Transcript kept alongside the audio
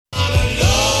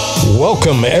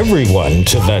Welcome, everyone,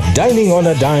 to the Dining on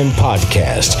a Dime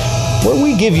podcast, where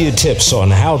we give you tips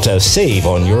on how to save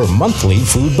on your monthly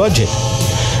food budget.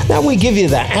 Now, we give you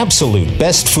the absolute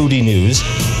best foodie news,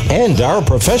 and our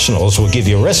professionals will give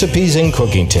you recipes and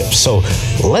cooking tips. So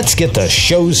let's get the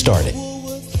show started.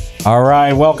 All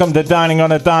right, welcome to Dining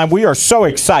on a Dime. We are so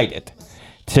excited.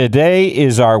 Today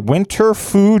is our winter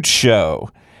food show.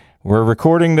 We're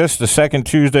recording this the second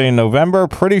Tuesday in November.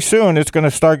 Pretty soon it's going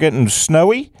to start getting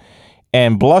snowy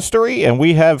and blustery, and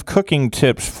we have cooking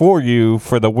tips for you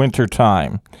for the winter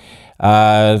time.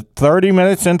 30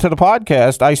 minutes into the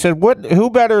podcast, I said, who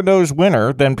better knows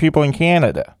winter than people in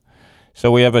Canada?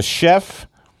 So we have a chef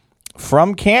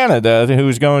from Canada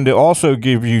who's going to also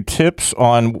give you tips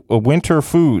on winter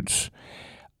foods.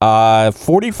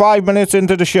 45 minutes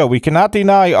into the show. We cannot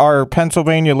deny our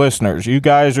Pennsylvania listeners. You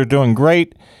guys are doing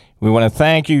great. We want to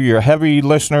thank you. You're heavy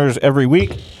listeners every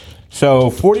week. So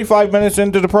 45 minutes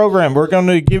into the program, we're going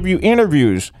to give you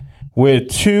interviews with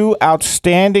two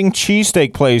outstanding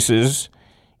cheesesteak places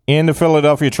in the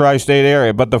Philadelphia tri-state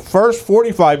area. But the first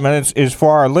 45 minutes is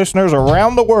for our listeners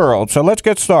around the world. So let's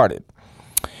get started.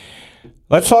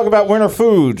 Let's talk about winter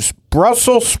foods.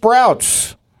 Brussels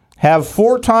sprouts have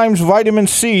 4 times vitamin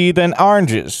C than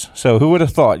oranges. So who would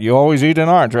have thought? You always eat an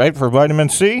orange, right, for vitamin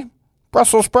C?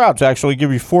 Brussels sprouts actually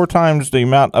give you 4 times the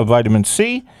amount of vitamin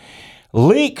C.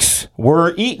 Leeks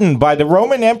were eaten by the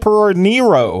Roman Emperor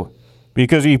Nero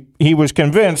because he was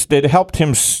convinced it helped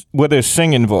him with his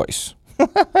singing voice.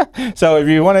 So if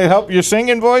you want to help your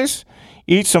singing voice,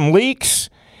 eat some leeks.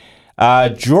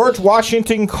 George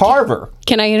Washington Carver.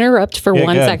 Can I interrupt for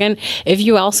 1 second? If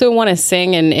you also want to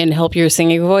sing and help your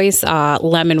singing voice,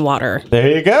 lemon water.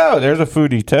 There you go. There's a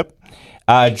foodie tip.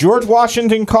 George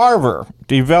Washington Carver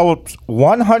developed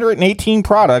 118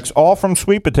 products, all from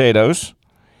sweet potatoes,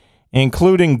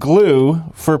 including glue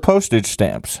for postage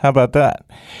stamps. How about that?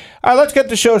 All right, let's get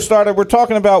the show started. We're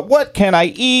talking about what can I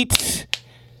eat?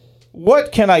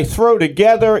 What can I throw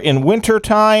together in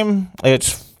wintertime?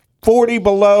 It's 40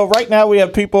 below. Right now we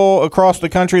have people across the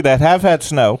country that have had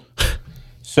snow.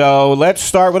 So let's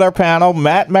start with our panel.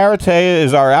 Matt Maratea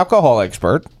is our alcohol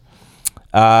expert.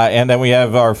 And then we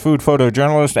have our food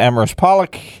photojournalist, Amaris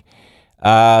Pollock.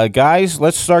 Guys,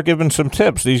 let's start giving some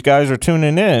tips. These guys are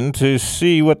tuning in to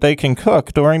see what they can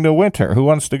cook during the winter. Who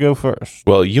wants to go first?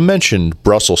 Well, you mentioned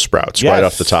Brussels sprouts right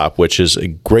off the top, which is a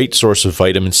great source of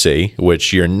vitamin C,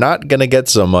 which you're not going to get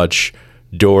so much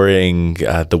during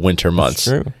the winter months.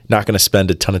 That's true. Not going to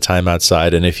spend a ton of time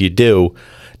outside. And if you do,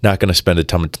 not going to spend a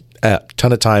ton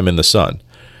of time in the sun.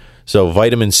 So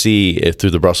vitamin C through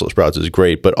the Brussels sprouts is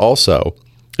great. But also,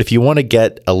 if you want to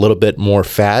get a little bit more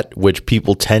fat, which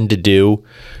people tend to do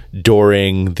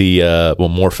during the,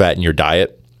 more fat in your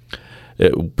diet,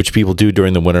 which people do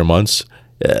during the winter months,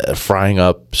 frying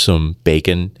up some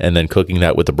bacon and then cooking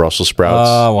that with the Brussels sprouts.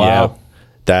 Oh, wow. Yeah,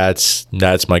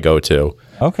 that's my go-to.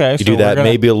 Okay. You do that,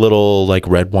 maybe a little like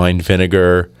red wine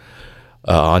vinegar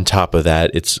on top of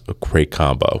that. It's a great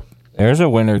combo. There's a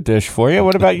winter dish for you.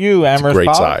 What about you, Amaris? Great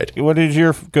Pollock? side. What is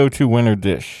your go-to winter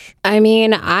dish? I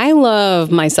mean, I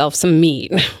love myself some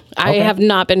meat. I have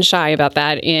not been shy about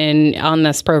that on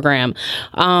this program.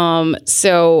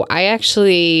 So I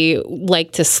actually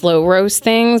like to slow roast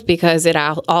things because it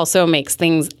also makes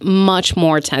things much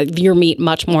more your meat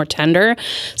much more tender.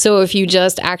 So if you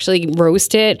just actually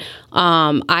roast it,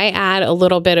 I add a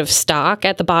little bit of stock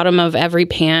at the bottom of every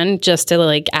pan just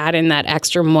to add in that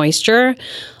extra moisture.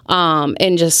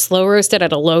 And just slow roast it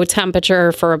at a low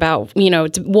temperature for about,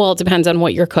 it depends on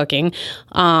what you're cooking.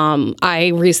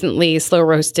 I recently slow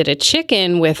roasted a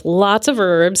chicken with lots of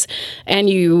herbs, and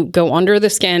you go under the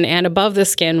skin and above the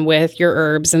skin with your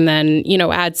herbs, and then,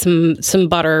 add some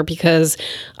butter because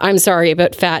I'm sorry,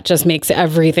 but fat just makes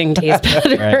everything taste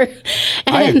better.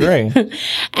 I agree.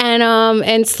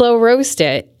 And slow roast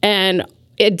it. And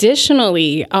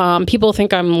additionally, people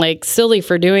think I'm silly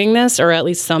for doing this, or at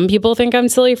least some people think I'm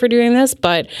silly for doing this,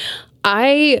 but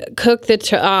I cook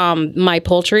my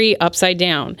poultry upside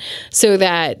down so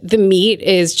that the meat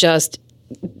is just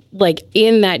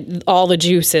in that all the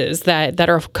juices that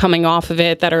are coming off of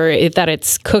it that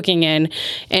it's cooking in,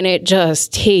 and it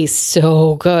just tastes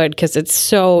so good because it's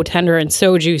so tender and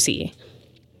so juicy.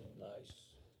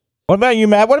 What about you,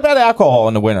 Matt? What about alcohol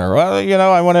in the winter? Well,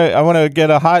 I want to get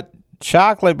a hot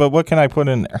chocolate, but what can I put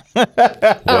in there?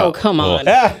 Oh, come on.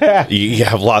 You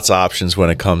have lots of options when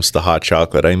it comes to hot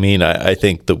chocolate. I mean, I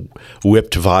think the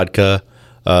whipped vodka,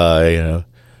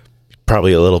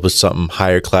 probably a little bit something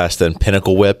higher class than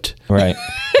Pinnacle Whipped. Right.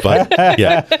 But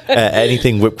yeah,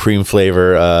 anything whipped cream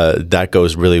flavor, that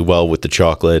goes really well with the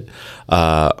chocolate.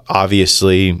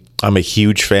 Obviously, I'm a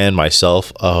huge fan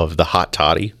myself of the hot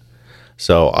toddy.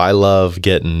 So I love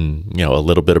getting, a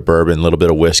little bit of bourbon, a little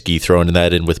bit of whiskey, throwing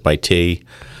that in with my tea.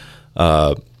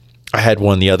 I had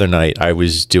one the other night.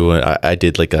 I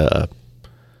did like a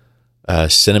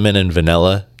cinnamon and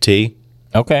vanilla tea.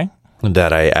 Okay.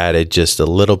 That I added just a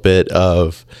little bit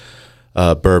of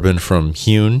bourbon from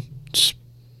Hewn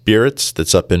Spirits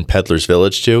that's up in Peddler's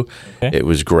Village too. Okay. It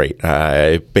was great.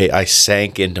 I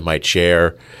sank into my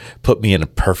chair, put me in a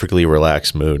perfectly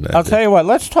relaxed mood. I'll tell you what.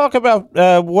 Let's talk about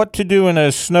what to do in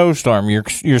a snowstorm.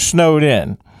 You're snowed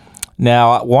in.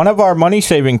 Now, one of our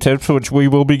money-saving tips, which we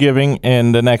will be giving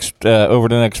in the next over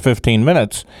the next 15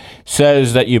 minutes,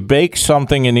 says that you bake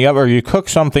something in the oven, or you cook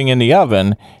something in the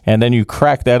oven, and then you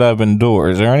crack that oven door.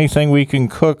 Is there anything we can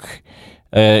cook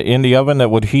in the oven that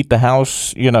would heat the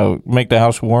house, make the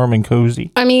house warm and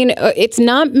cozy? I mean, it's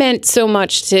not meant so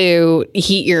much to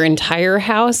heat your entire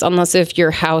house, unless if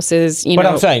your house is, But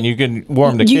I'm saying you can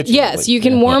warm the kitchen. Yes, you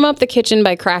can warm up the kitchen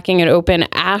by cracking it open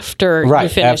after you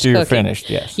finish after you're cooking. finished,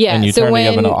 yes. Yeah, and you so turn the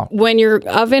oven off. when your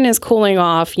oven is cooling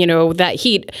off, that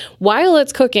heat, while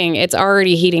it's cooking, it's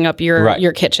already heating up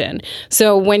your kitchen.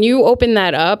 So when you open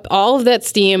that up, all of that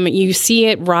steam, you see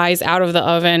it rise out of the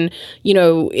oven,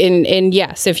 and yes,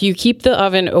 if you keep the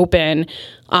oven open,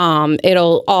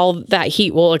 all that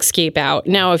heat will escape out.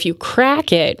 Now, if you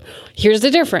crack it, here's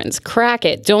the difference. Crack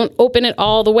it. Don't open it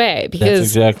all the way. Because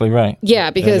that's exactly right.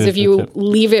 Yeah, because if you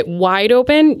leave it wide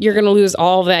open, you're going to lose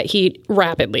all of that heat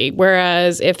rapidly.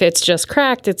 Whereas if it's just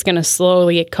cracked, it's going to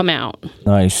slowly come out.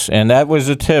 Nice. And that was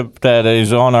a tip that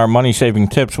is on our money-saving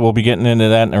tips. We'll be getting into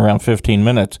that in around 15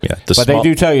 minutes. Yeah, but they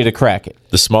do tell you to crack it.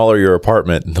 The smaller your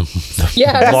apartment, the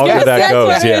longer that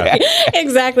goes. Yeah,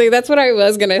 exactly. That's what I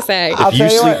was going to say. If you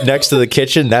sleep next to the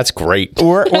kitchen, that's great.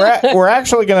 We're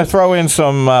actually going to throw in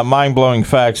some mind-blowing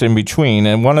facts in between,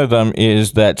 and one of them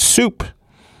is that soup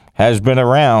has been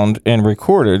around and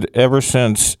recorded ever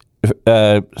since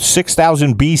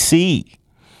 6000 BC.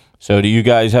 So do you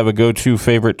guys have a go-to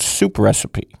favorite soup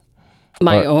recipe?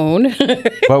 My own.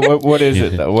 But what is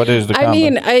it though? What is the combo? I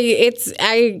mean,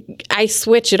 I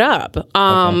switch it up.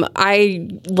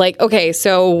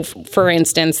 So for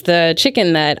instance, the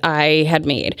chicken that I had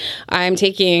made, I'm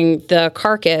taking the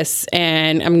carcass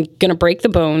and I'm gonna break the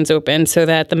bones open so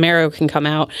that the marrow can come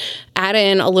out. Add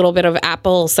in a little bit of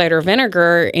apple cider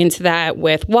vinegar into that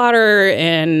with water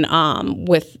and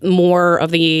with more of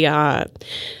the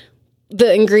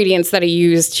ingredients that I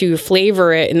use to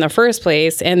flavor it in the first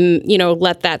place, and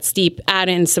let that steep. Add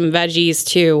in some veggies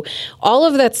too. All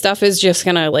of that stuff is just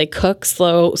gonna cook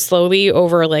slowly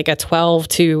over a 12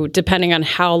 to, depending on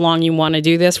how long you want to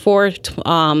do this for.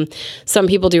 Some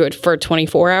people do it for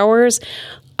 24 hours.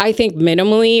 I think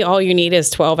minimally all you need is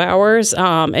 12 hours,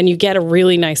 and you get a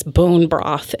really nice bone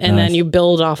broth, and then you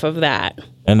build off of that.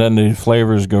 And then the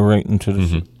flavors go right into the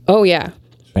soup. Oh yeah.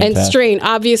 Fantastic. And strain.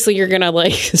 Obviously, you're gonna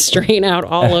strain out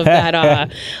all of that,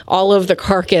 all of the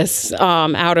carcass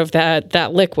out of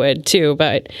that liquid too.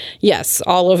 But yes,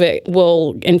 all of it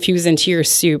will infuse into your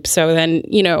soup. So then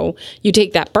you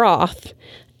take that broth,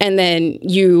 and then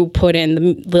you put in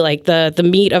the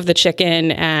meat of the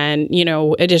chicken and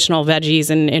additional veggies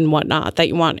and whatnot that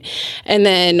you want, and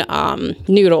then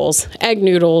noodles. Egg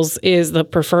noodles is the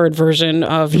preferred version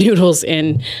of noodles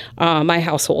in my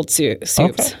household soups.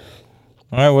 Okay.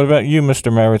 All right, what about you, Mr.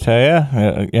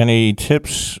 Maratea? Any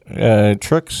tips,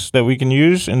 tricks that we can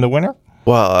use in the winter?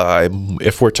 Well,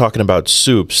 if we're talking about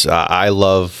soups, I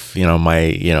love, my,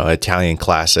 Italian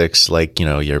classics like,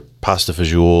 your pasta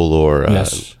fagioli or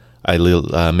yes. I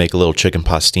make a little chicken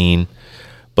pastine.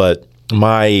 But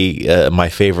my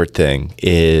favorite thing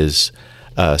is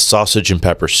sausage and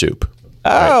pepper soup.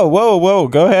 Oh, right? Whoa.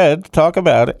 Go ahead. Talk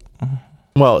about it.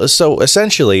 Well, so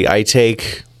essentially I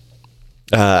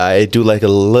do a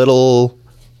little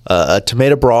a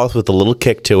tomato broth with a little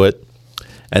kick to it,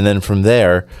 and then from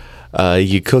there,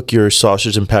 you cook your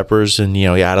sausage and peppers, and you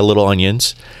add a little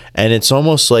onions, and it's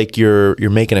almost like you're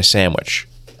making a sandwich,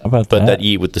 but that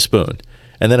you eat with the spoon,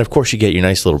 and then of course you get your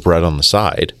nice little bread on the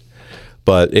side.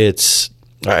 But it's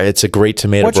a great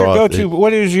tomato broth.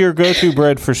 What is your go-to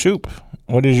bread for soup?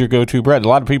 What is your go-to bread? A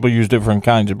lot of people use different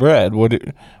kinds of bread. What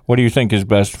do you think is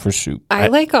best for soup? I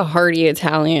like a hearty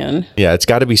Italian. Yeah, it's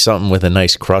got to be something with a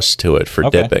nice crust to it for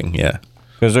dipping. Yeah,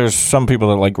 because there's some people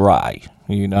that like rye.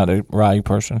 Are you not a rye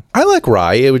person? I like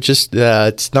rye. It would just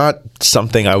it's not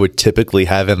something I would typically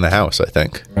have in the house, I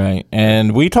think. Right,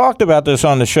 and we talked about this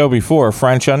on the show before.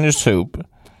 French onion soup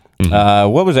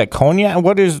What was that? Cognac?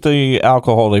 What is the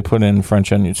alcohol they put in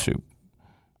French onion soup?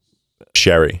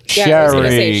 Sherry. Yeah, I was gonna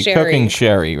say sherry. Cooking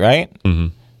sherry, right? Mm-hmm.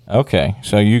 Okay,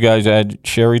 so you guys add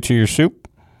sherry to your soup?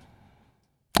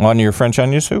 On your French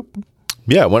onion soup?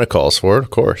 Yeah, when it calls for it,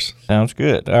 of course. Sounds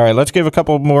good. All right, let's give a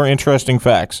couple more interesting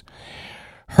facts.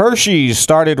 Hershey's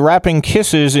started wrapping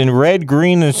Kisses in red,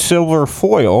 green, and silver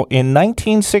foil in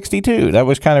 1962. That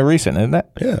was kind of recent, isn't it?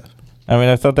 Yeah. I mean,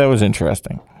 I thought that was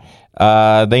interesting.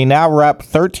 They now wrap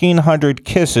 1,300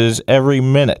 Kisses every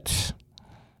minute.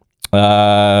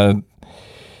 And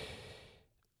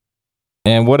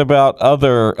what about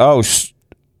other?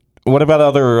 What about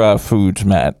other foods,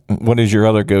 Matt? What is your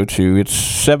other go-to? It's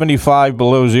 75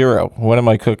 below zero. What am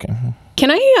I cooking? Can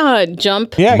I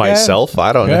jump? Yeah, myself?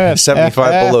 I don't know.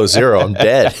 75 below zero. I'm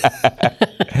dead.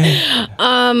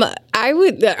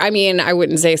 I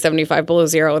wouldn't say 75 below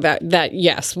zero. That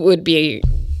yes would be,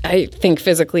 I think,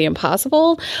 physically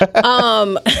impossible.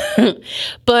 But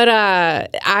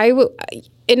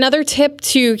another tip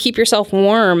to keep yourself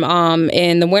warm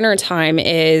in the wintertime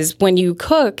is when you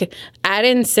cook, add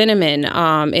in cinnamon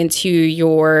into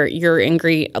your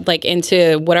ingredient, like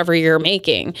into whatever you're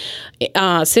making.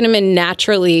 Cinnamon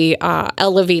naturally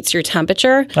elevates your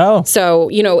temperature. Oh. So,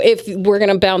 if we're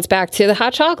going to bounce back to the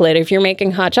hot chocolate, if you're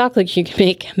making hot chocolate, you can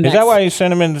make Is that why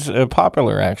cinnamon's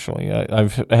popular, actually?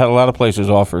 I've had a lot of places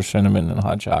offer cinnamon in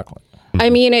hot chocolate. I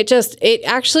mean, it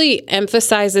actually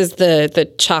emphasizes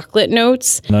the chocolate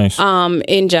notes. Nice.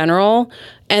 In general.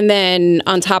 And then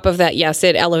on top of that, yes,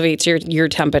 it elevates your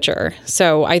temperature.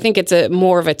 So I think it's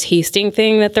more of a tasting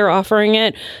thing that they're offering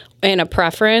it and a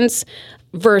preference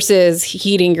versus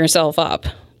heating yourself up.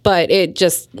 But it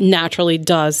just naturally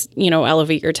does,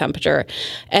 elevate your temperature.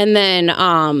 And then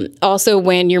also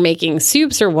when you're making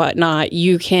soups or whatnot,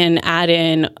 you can add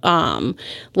in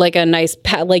like a nice,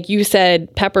 like you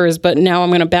said, peppers, but now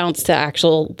I'm going to bounce to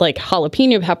actual like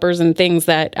jalapeno peppers and things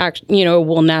that,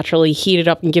 will naturally heat it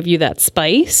up and give you that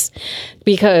spice.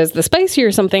 Because the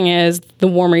spicier something is, the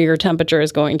warmer your temperature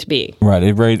is going to be.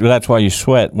 Right. That's why you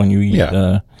sweat when you eat.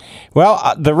 Yeah.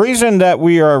 The reason that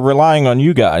we are relying on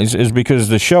you guys is because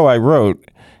the show I wrote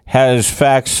has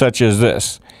facts such as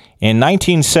this. In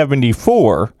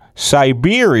 1974,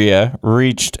 Siberia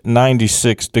reached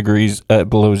 96 degrees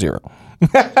below zero.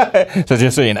 So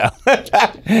just so you know.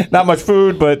 Not much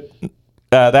food, but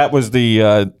that was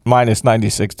the minus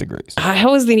 96 degrees.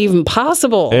 How is that even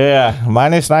possible? Yeah,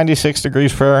 minus 96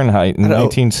 degrees Fahrenheit in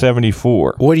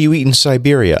 1974. What do you eat in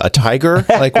Siberia? A tiger?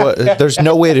 Like what? There's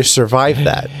no way to survive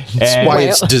that. That's why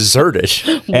it's deserted.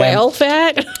 Whale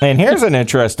fat? And here's an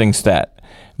interesting stat.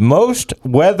 Most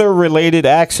weather-related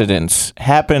accidents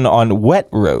happen on wet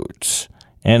roads,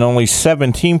 and only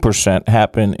 17%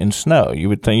 happen in snow. You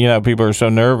would think, people are so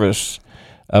nervous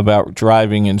about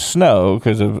driving in snow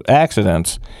because of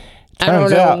accidents. I don't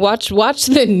know. Watch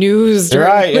the news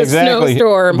during the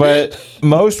snowstorm. But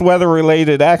most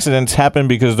weather-related accidents happen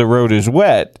because the road is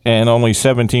wet, and only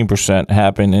 17%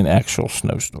 happen in actual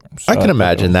snowstorms. So I can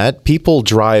imagine that. People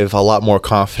drive a lot more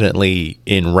confidently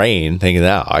in rain, thinking,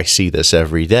 I see this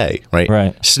every day, right?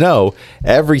 Right. Snow,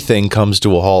 everything comes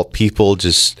to a halt. People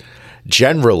just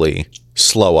generally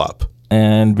slow up.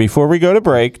 And before we go to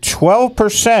break,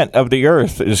 12% of the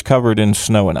Earth is covered in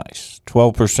snow and ice.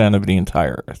 12% of the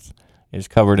entire Earth is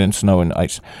covered in snow and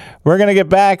ice. We're going to get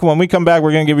back. When we come back,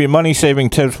 we're going to give you money-saving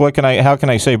tips. How can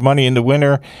I save money in the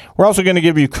winter? We're also going to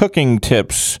give you cooking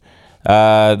tips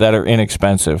that are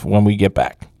inexpensive when we get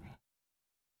back.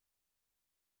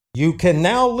 You can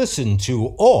now listen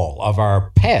to all of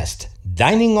our past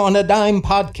Dining on a Dime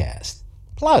podcast.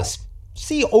 Plus,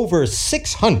 see over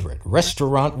 600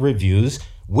 restaurant reviews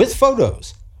with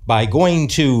photos by going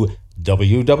to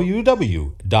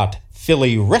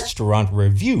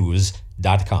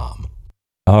www.phillyrestaurantreviews.com.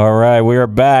 All right, we are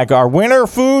back. Our winter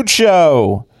food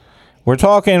show. We're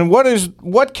talking,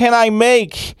 what can I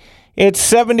make? It's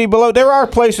 70 below. There are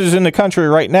places in the country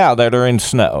right now that are in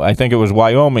snow. I think it was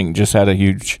Wyoming just had a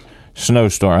huge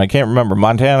snowstorm. I can't remember.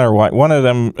 Montana or one of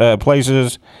them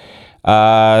places.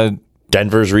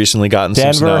 Denver's recently gotten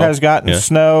some snow. Denver has gotten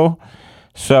snow.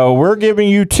 So we're giving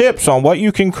you tips on what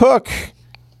you can cook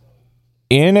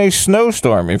in a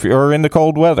snowstorm if you're in the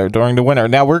cold weather during the winter.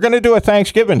 Now, we're going to do a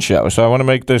Thanksgiving show, so I want to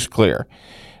make this clear.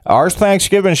 Our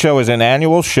Thanksgiving show is an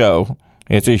annual show.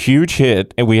 It's a huge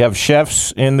hit, and we have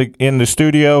chefs in the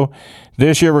studio.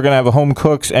 This year, we're going to have home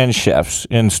cooks and chefs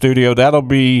in studio. That'll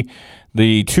be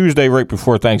the Tuesday right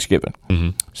before Thanksgiving.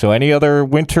 Mm-hmm. So any other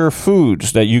winter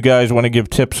foods that you guys want to give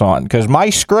tips on? Because my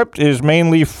script is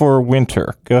mainly for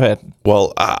winter. Go ahead.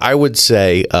 Well, I would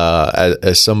say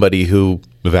as somebody who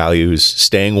values,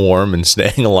 staying warm and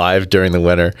staying alive during the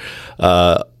winter.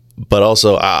 But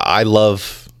also, I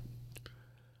love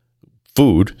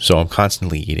food, so I'm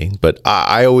constantly eating. But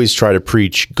I always try to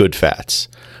preach good fats.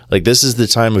 Like, this is the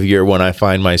time of year when I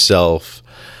find myself,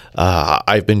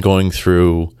 I've been going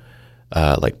through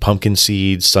like pumpkin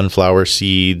seeds, sunflower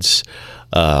seeds,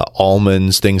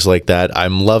 almonds, things like that.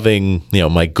 I'm loving,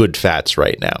 my good fats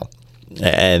right now.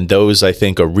 And those, I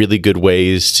think, are really good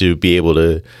ways to be able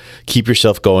to keep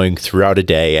yourself going throughout a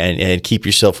day and keep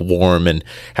yourself warm and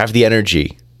have the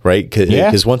energy, right?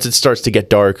 Because once it starts to get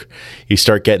dark, you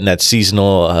start getting that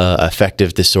seasonal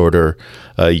affective disorder.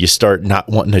 You start not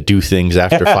wanting to do things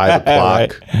after 5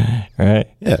 o'clock. Right.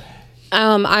 Yeah.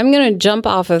 I'm going to jump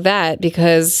off of that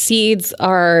because seeds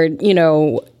are,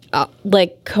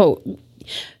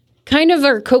 kind of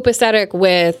are copacetic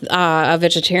with a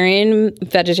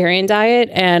vegetarian diet.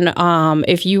 And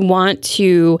if you want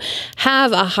to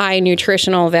have a high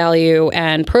nutritional value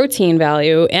and protein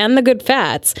value and the good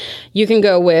fats, you can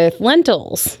go with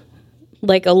lentils,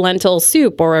 like a lentil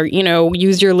soup, or,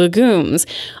 use your legumes.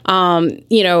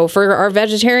 For our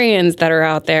vegetarians that are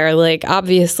out there, like,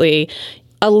 obviously,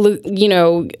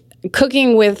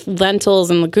 cooking with lentils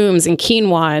and legumes and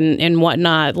quinoa and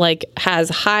whatnot, like, has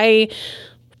high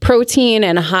protein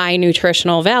and high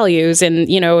nutritional values. And,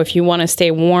 if you want to stay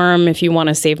warm, if you want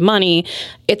to save money,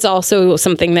 it's also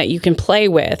something that you can play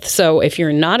with. So if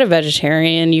you're not a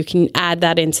vegetarian, you can add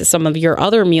that into some of your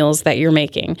other meals that you're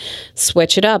making.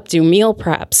 Switch it up, do meal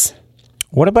preps.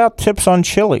 What about tips on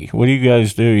chili? What do you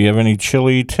guys do? You have any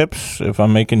chili tips if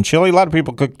I'm making chili? A lot of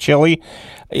people cook chili.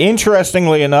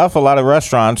 Interestingly enough, a lot of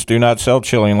restaurants do not sell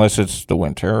chili unless it's the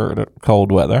winter or the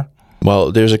cold weather.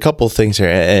 Well, there's a couple of things here,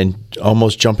 and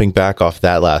almost jumping back off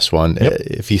that last one,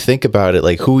 if you think about it,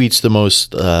 like, who eats the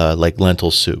most like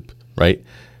lentil soup, right?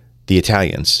 The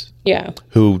Italians. Yeah.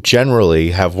 Who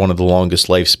generally have one of the longest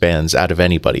lifespans out of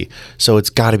anybody. So it's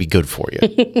got to be good for you.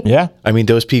 Yeah. I mean,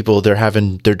 those people, they're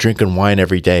drinking wine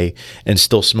every day and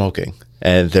still smoking,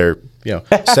 and they're,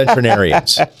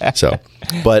 centenarians. So,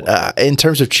 but in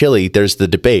terms of chili, there's the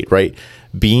debate, right?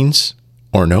 Beans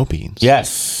or no beans?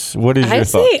 Yes. What is your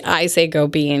thought? I say go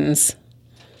beans.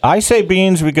 I say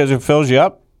beans because it fills you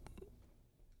up.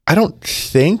 I don't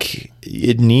think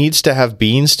it needs to have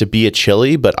beans to be a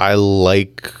chili, but I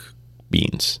like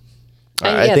beans.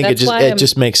 I think it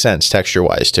just makes sense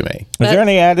texture-wise to me. Is there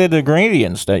any added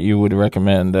ingredients that you would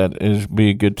recommend that be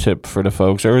a good tip for the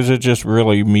folks, or is it just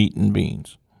really meat and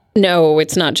beans? No,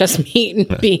 it's not just meat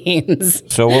and beans.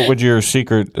 So what would your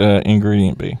secret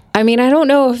ingredient be? I mean, I don't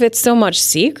know if it's so much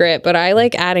secret, but I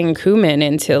like adding cumin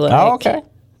into, like... Oh, okay.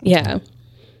 Yeah.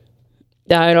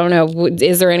 I don't know.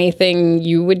 Is there anything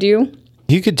you would do?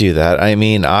 You could do that. I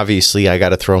mean, obviously, I got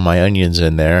to throw my onions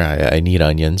in there. I need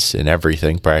onions in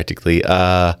everything, practically.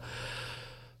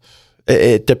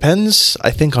 It depends,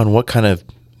 I think, on what kind of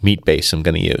meat base I'm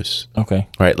going to use. Okay.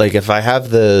 Right. Like, if I have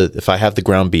the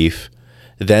ground beef,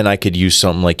 then I could use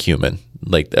something like cumin.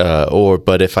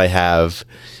 But if I have,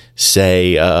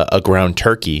 say, a ground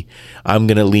turkey, I'm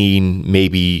going to lean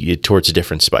maybe towards a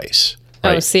different spice.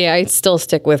 Right? Oh, see, I still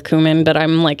stick with cumin, but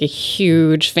I'm like a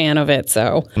huge fan of it.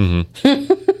 So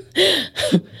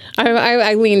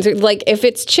I lean to, like, if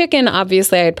it's chicken,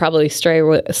 obviously I'd probably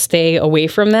stay away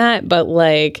from that. But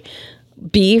like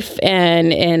beef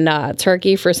and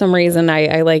turkey, for some reason,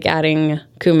 I like adding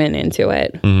cumin into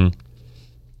it. Mm-hmm.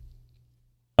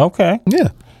 Okay. Yeah.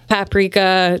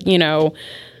 Paprika,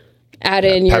 add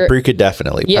in your... Paprika,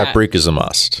 definitely. Yeah. Paprika's a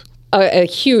must. A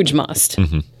huge must.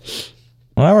 Mm-hmm.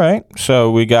 All right. So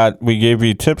we gave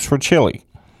you tips for chili,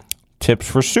 tips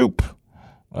for soup,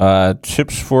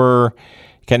 tips for...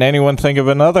 Can anyone think of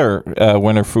another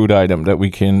winter food item that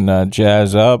we can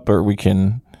jazz up, or we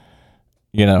can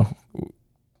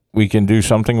do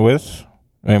something with?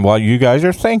 And while you guys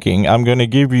are thinking, I'm going to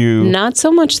give you... Not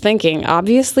so much thinking.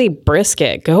 Obviously,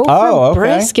 brisket. Go for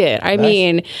brisket. I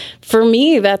mean, for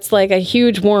me, that's like a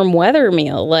huge warm weather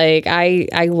meal. Like,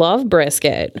 I love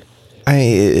brisket.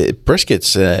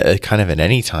 Brisket's kind of an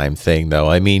anytime thing, though.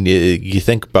 I mean, you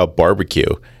think about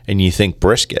barbecue and you think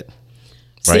brisket,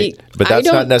 right? See, but that's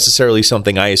not necessarily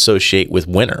something I associate with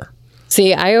winter.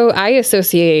 See, I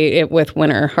associate it with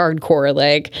winter hardcore.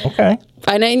 Like, okay.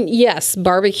 And then, yes,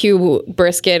 barbecue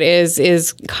brisket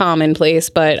is commonplace,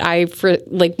 but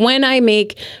when I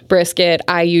make brisket,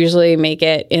 I usually make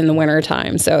it in the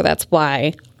wintertime. So that's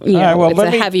why it's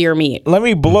a heavier meat. Let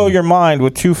me blow your mind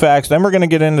with two facts. Then we're going to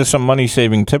get into some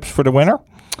money-saving tips for the winter.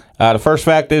 The first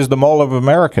fact is the Mall of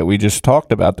America. We just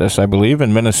talked about this, I believe,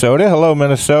 in Minnesota. Hello,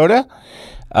 Minnesota.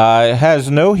 It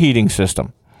has no heating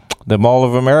system. The Mall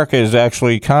of America is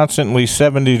actually constantly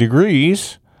 70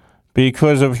 degrees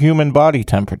because of human body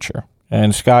temperature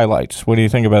and skylights. What do you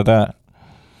think about that?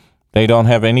 They don't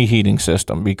have any heating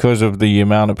system because of the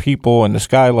amount of people and the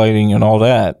skylighting and all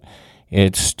that.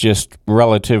 It's just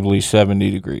relatively 70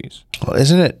 degrees. Well,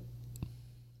 is it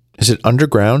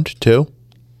underground too?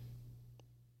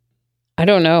 I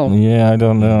don't know. Yeah, I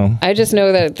don't know. I just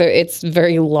know that it's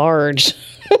very large.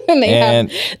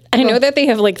 and I know that they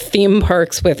have like theme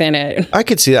parks within it. I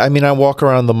could see that. I mean, I walk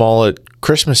around the mall at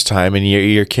Christmas time and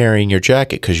you're carrying your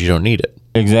jacket because you don't need it.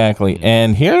 Exactly.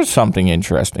 And here's something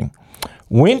interesting.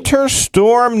 Winter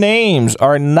storm names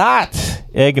are not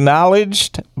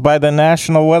acknowledged by the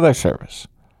National Weather Service.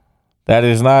 That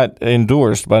is not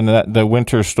endorsed by the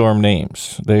winter storm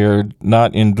names. They are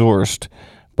not endorsed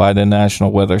by the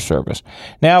National Weather Service.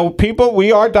 Now, people,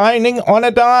 we are dining on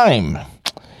a dime.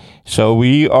 So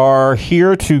we are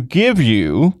here to give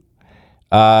you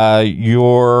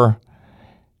your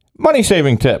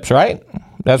money-saving tips, right?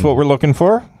 That's what we're looking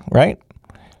for, right?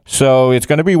 So it's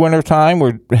going to be wintertime.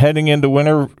 We're heading into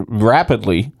winter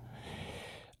rapidly.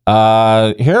 Here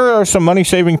are some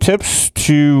money-saving tips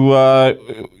to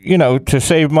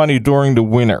save money during the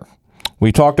winter.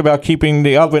 We talked about keeping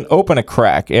the oven open a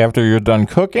crack after you're done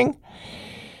cooking.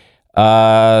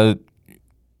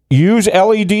 Use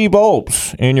LED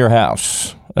bulbs in your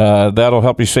house. That'll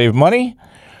help you save money.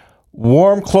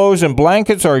 Warm clothes and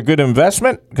blankets are a good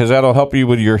investment because that'll help you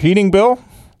with your heating bill.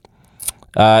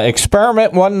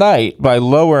 Experiment one night by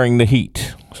lowering the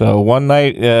heat. So one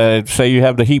night, say you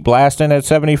have the heat blasting at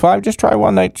 75, just try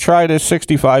one night, try it at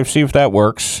 65, see if that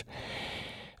works.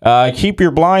 Keep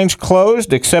your blinds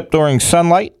closed except during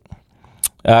sunlight.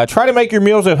 Try to make your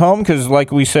meals at home because,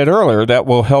 like we said earlier, that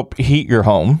will help heat your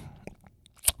home.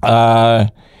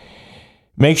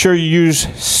 Make sure you use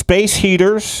space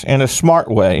heaters in a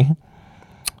smart way.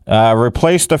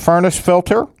 Replace the furnace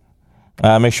filter.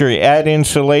 Make sure you add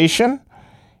insulation.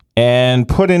 And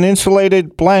put an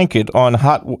insulated blanket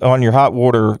on your hot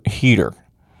water heater,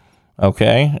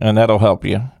 okay? And that'll help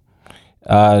you.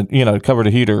 Cover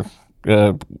the heater,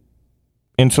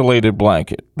 insulated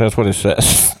blanket. That's what it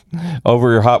says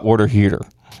over your hot water heater.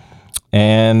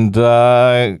 And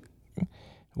what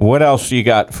else you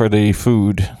got for the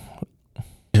food?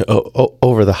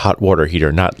 Over the hot water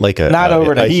heater, not like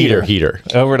over the heater.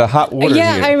 Over the hot water heater.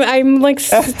 Yeah, I'm like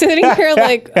sitting here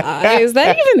like, is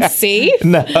that even safe?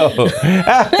 No.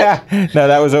 No,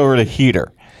 that was over the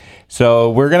heater.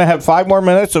 So we're going to have 5 more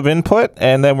minutes of input,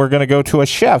 and then we're going to go to a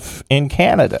chef in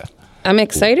Canada. I'm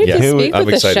excited to speak with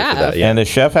the chef. That, yeah. And the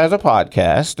chef has a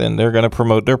podcast, and they're going to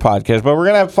promote their podcast. But we're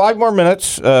going to have 5 more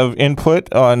minutes of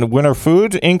input on winter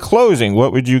foods. In closing,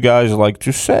 what would you guys like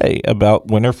to say about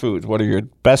winter foods? What are your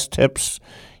best tips,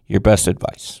 your best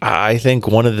advice? I think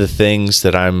one of the things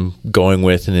that I'm going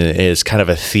with is kind of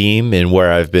a theme in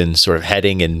where I've been sort of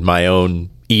heading in my own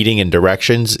eating and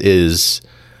directions is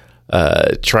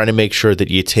trying to make sure that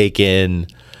you take in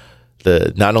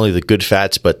not only the good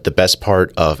fats, but the best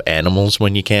part of animals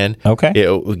when you can. Okay.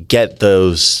 Get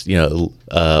those,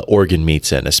 organ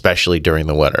meats in, especially during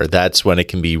the winter. That's when it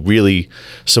can be really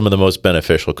some of the most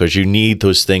beneficial because you need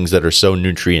those things that are so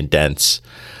nutrient dense,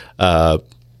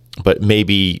 but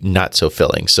maybe not so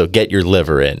filling. So get your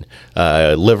liver in.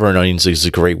 Liver and onions is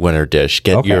a great winter dish.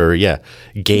 Get your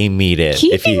game meat in.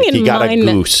 If you got a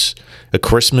goose, a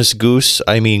Christmas goose,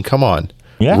 I mean, come on.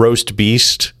 Yeah. Roast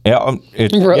beast. Yeah,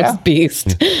 Roast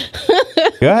beast.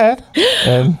 Go ahead.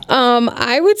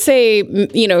 I would say,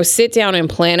 sit down and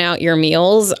plan out your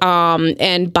meals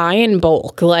and buy in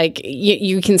bulk. Like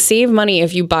you can save money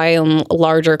if you buy in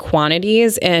larger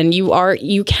quantities, and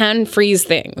you can freeze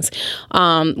things.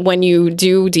 When you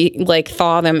do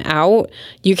thaw them out,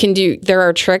 there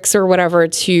are tricks or whatever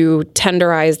to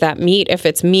tenderize that meat. If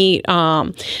it's meat,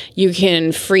 you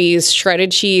can freeze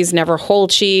shredded cheese, never whole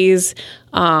cheese.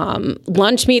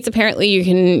 Lunch meats, apparently you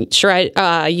can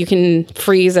you can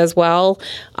freeze as well.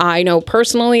 I know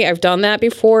personally I've done that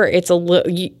before.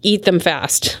 You eat them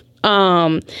fast.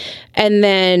 And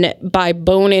then buy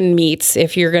bone-in meats.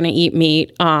 If you're going to eat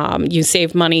meat, you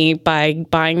save money by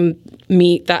buying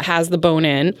meat that has the bone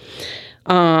in.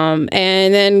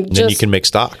 And then you can make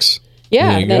stocks.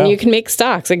 Yeah, you can make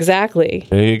stocks. Exactly.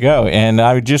 There you go. And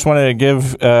I just want to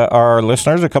give our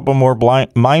listeners a couple more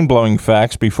mind-blowing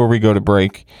facts before we go to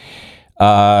break.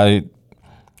 Catching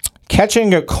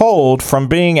a cold from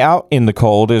being out in the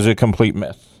cold is a complete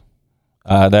myth.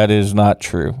 That is not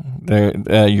true.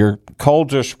 Your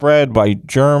colds are spread by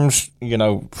germs,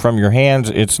 from your hands.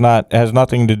 Has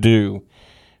nothing to do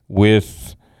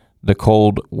with the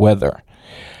cold weather.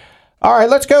 All right,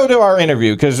 let's go to our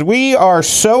interview because we are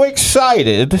so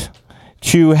excited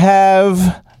to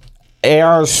have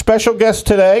our special guest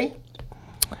today.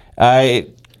 It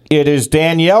is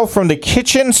Danielle from the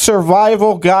Kitchen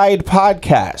Survival Guide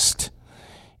podcast.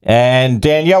 And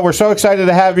Danielle, we're so excited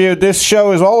to have you. This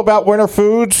show is all about winter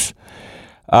foods.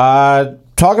 Talk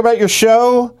about your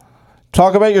show,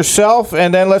 talk about yourself,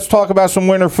 and then let's talk about some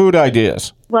winter food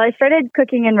ideas. Well, I started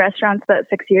cooking in restaurants about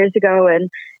 6 years ago,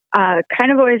 and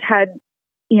kind of always had,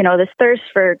 this thirst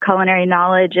for culinary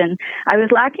knowledge. And I was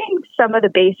lacking some of the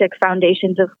basic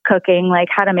foundations of cooking, like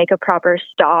how to make a proper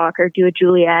stock or do a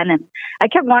julienne. And I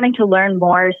kept wanting to learn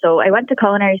more. So I went to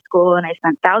culinary school and I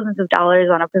spent thousands of dollars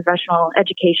on a professional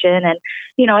education. And,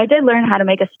 I did learn how to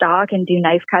make a stock and do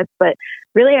knife cuts, but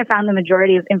really I found the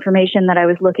majority of information that I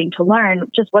was looking to learn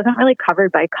just wasn't really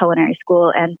covered by culinary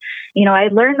school. And, I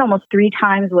learned almost 3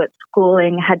 times what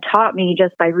schooling had taught me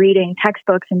just by reading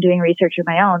textbooks and doing research of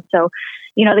my own. So,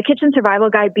 the Kitchen Survival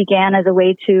Guide began as a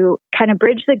way to kind of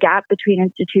bridge the gap between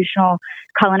institutional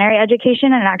culinary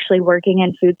education and actually working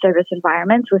in food service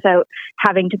environments without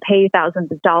having to pay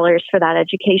thousands of dollars for that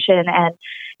education. And,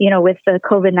 with the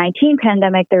COVID-19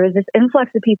 pandemic, there was this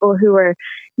influx of people who were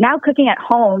now cooking at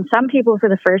home, some people for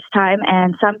the first time,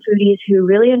 and some foodies who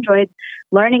really enjoyed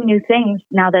learning new things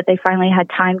now that they finally had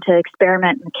time to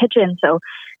experiment in the kitchen. So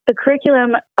the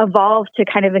curriculum evolved to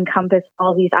kind of encompass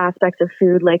all these aspects of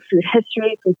food, like food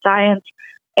history, food science,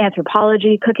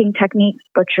 anthropology, cooking techniques,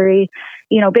 butchery,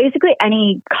 basically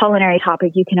any culinary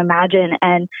topic you can imagine.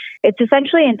 And it's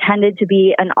essentially intended to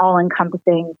be an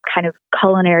all-encompassing kind of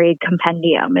culinary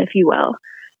compendium, if you will.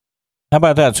 How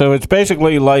about that? So it's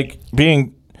basically like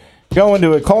going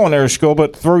to a culinary school,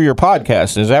 but through your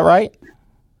podcast. Is that right?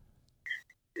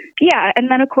 Yeah. And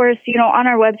then, of course, on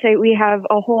our website, we have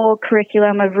a whole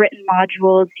curriculum of written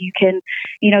modules. You can,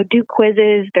 do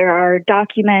quizzes. There are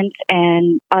documents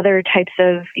and other types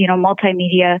of,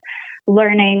 multimedia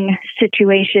learning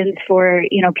situations for,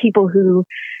 people who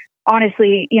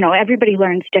honestly, everybody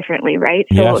learns differently, right?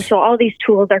 So all these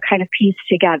tools are kind of pieced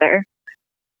together.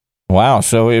 Wow.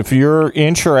 So if you're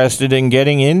interested in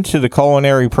getting into the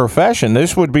culinary profession,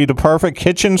 this would be the perfect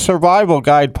Kitchen Survival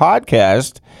Guide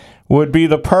podcast. Would be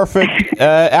the perfect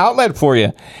outlet for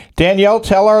you. Danielle,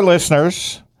 tell our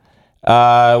listeners,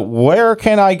 where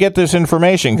can I get this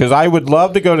information? Because I would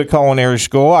love to go to culinary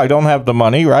school. I don't have the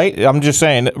money, right? I'm just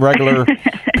saying, regular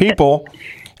people.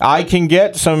 I can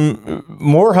get some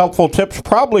more helpful tips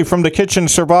probably from the Kitchen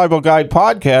Survival Guide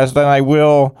podcast than I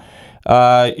will,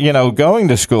 going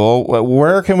to school.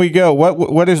 Where can we go?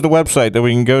 What is the website that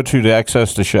we can go to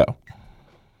access the show?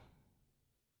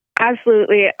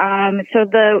 Absolutely. So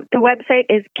the website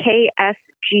is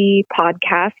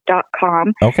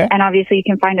ksgpodcast.com. Okay. And obviously you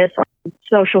can find us on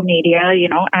social media,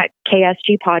 at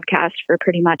KSG Podcast for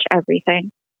pretty much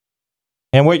everything.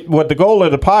 And what the goal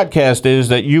of the podcast is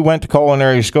that you went to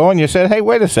culinary school and you said, hey,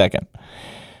 wait a second.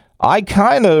 I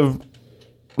kind of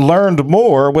learned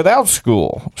more without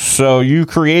school. So you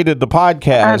created the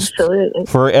podcast Absolutely.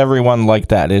 For everyone like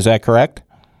that. Is that correct?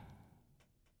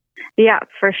 Yeah,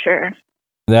 for sure.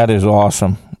 That is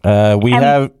awesome. We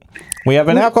have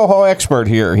an alcohol expert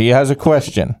here. He has a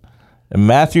question.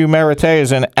 Matthew Merite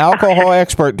is an alcohol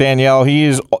expert, Danielle. He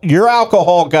is your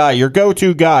alcohol guy, your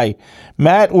go-to guy.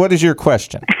 Matt, what is your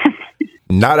question?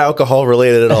 Not alcohol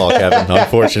related at all, Kevin,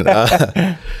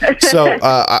 unfortunately. So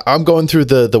I'm going through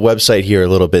the website here a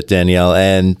little bit, Danielle,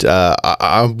 and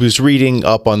I was reading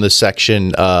up on the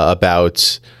section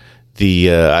about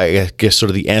the, I guess, sort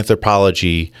of the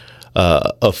anthropology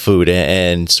of food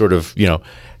and sort of,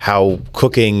 how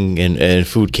cooking and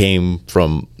food came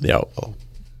from,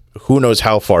 who knows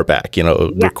how far back,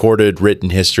 recorded, written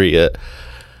history.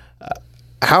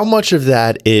 How much of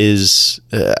that is,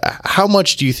 how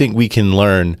much do you think we can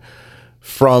learn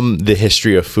from the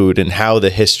history of food and how the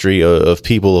history of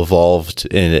people evolved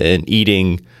in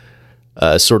eating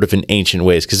sort of in ancient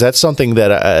ways? Because that's something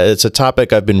that it's a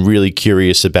topic I've been really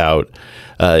curious about,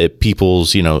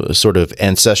 people's, sort of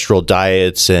ancestral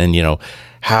diets and,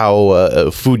 how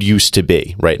food used to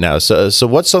be right now. So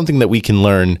what's something that we can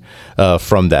learn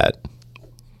from that?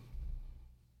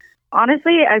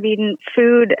 Honestly, I mean,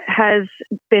 food has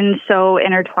been so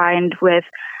intertwined with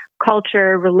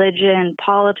culture, religion,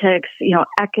 politics,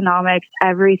 economics,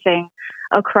 everything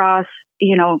across,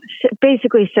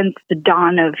 basically since the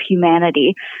dawn of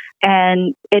humanity.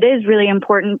 And it is really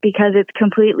important because it's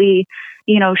completely,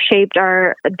 shaped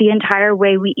the entire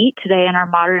way we eat today in our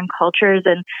modern cultures.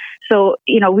 And so,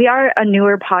 we are a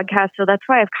newer podcast, so that's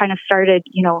why I've kind of started,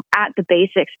 at the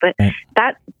basics. But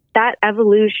that that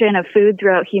evolution of food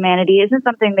throughout humanity isn't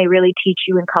something they really teach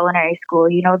you in culinary school.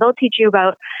 You know, they'll teach you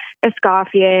about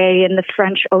escoffier and the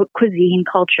French haute cuisine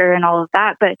culture and all of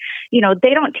that, but, you know,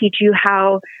 they don't teach you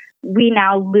how we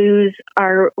now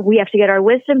we have to get our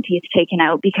wisdom teeth taken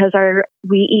out because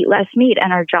we eat less meat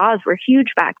and our jaws were huge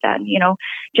back then, you know,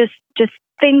 just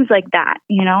things like that,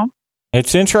 you know.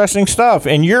 It's interesting stuff.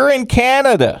 And you're in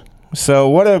Canada. So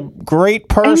what a great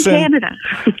person. In Canada.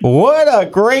 What a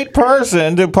great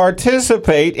person to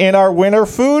participate in our winter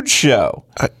food show.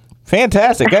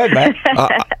 Fantastic. Go ahead, Matt.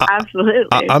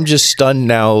 Absolutely. I'm just stunned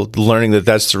now learning that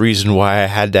that's the reason why I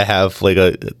had to have like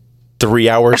a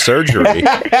 3-hour surgery.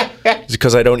 It's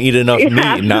because I don't eat enough meat.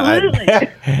 Absolutely.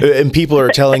 And people are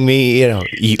telling me, you know,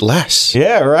 eat less.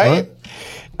 Yeah, right.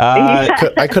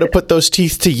 Huh? I could have put those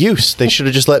teeth to use. They should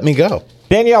have just let me go.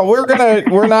 Danielle, we're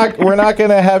not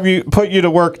gonna have you put you to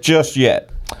work just yet.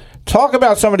 Talk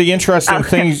about some of the interesting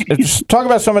things. Talk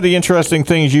about some of the interesting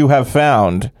things you have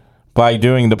found by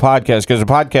doing the podcast, because the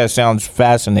podcast sounds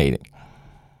fascinating.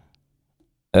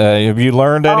 Have you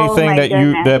learned anything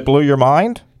that blew your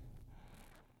mind?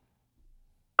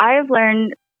 I've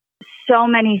learned so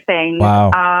many things.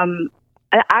 Wow.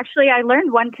 Actually, I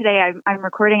learned one today. I'm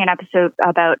recording an episode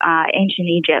about ancient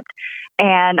Egypt.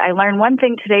 And I learned one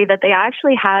thing today, that they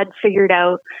actually had figured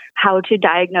out how to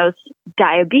diagnose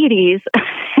diabetes.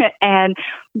 And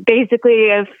basically,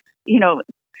 if, you know,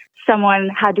 someone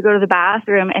had to go to the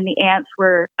bathroom and the ants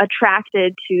were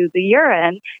attracted to the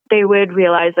urine, they would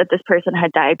realize that this person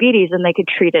had diabetes and they could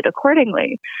treat it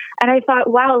accordingly. And I thought,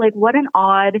 wow, like what an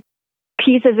odd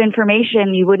piece of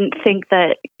information. You wouldn't think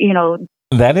that, you know,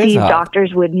 that is these odd.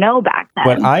 Doctors would know back then.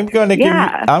 But I'm going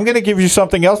to give you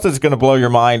something else that's going to blow your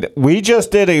mind. We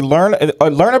just did a Learn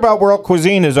About World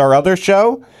Cuisine is our other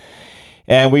show,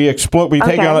 and we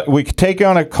take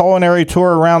on a culinary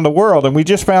tour around the world, and we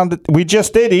just found that we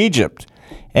just did Egypt,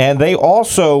 and they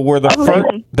also were the first.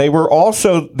 Really? They were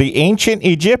also the ancient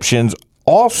Egyptians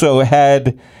also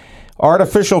had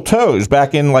artificial toes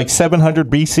back in like 700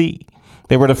 BC.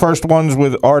 They were the first ones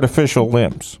with artificial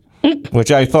limbs. Which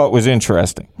I thought was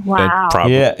interesting. Wow.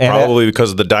 Probably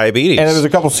because of the diabetes. And it was a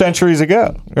couple centuries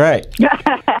ago. Right.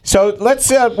 So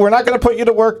let's, we're not going to put you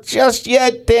to work just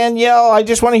yet, Danielle. I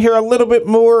just want to hear a little bit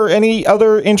more. Any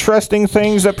other interesting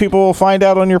things that people will find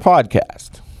out on your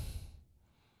podcast?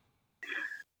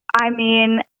 I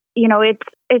mean, you know,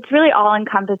 it's really all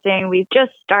encompassing. We've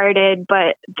just started,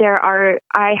 but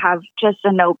I have just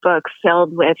a notebook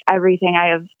filled with everything.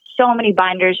 I have so many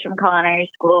binders from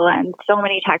culinary school and so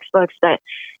many textbooks that,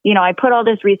 you know, I put all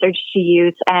this research to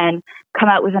use and come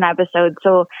out with an episode.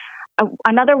 So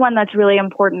another one that's really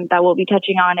important that we'll be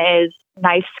touching on is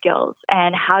knife skills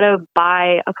and how to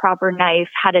buy a proper knife,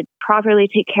 how to properly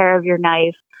take care of your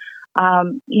knife.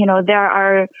 You know, there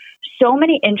are so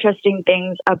many interesting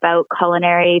things about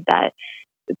culinary that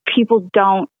people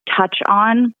don't touch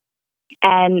on.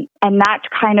 And that's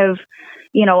kind of,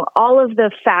 you know, all of the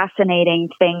fascinating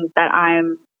things that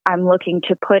I'm looking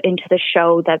to put into the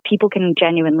show that people can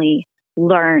genuinely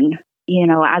learn, you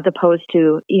know, as opposed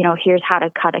to, you know, here's how to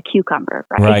cut a cucumber,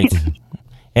 right? Right.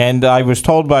 And I was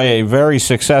told by a very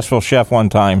successful chef one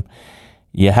time,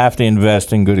 you have to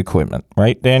invest in good equipment,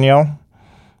 right, Danielle?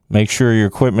 Make sure your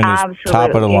equipment is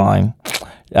top of the line.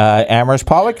 Amaris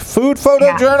Pollock, food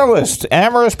photojournalist. Yeah.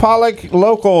 Amaris Pollock,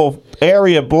 local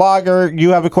area blogger.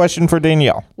 You have a question for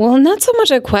Danielle? Well, not so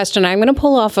much a question. I'm going to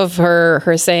pull off of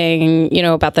her saying, you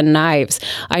know, about the knives.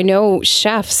 I know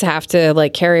chefs have to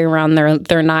like carry around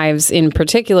their knives in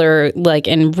particular, like,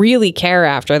 and really care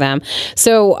after them.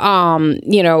 So,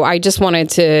 you know, I just wanted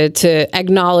to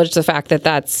acknowledge the fact that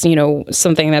that's, you know,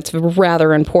 something that's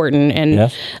rather important. And,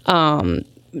 yes.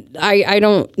 I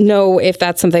don't know if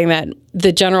that's something that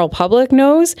the general public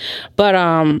knows, but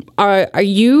are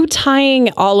you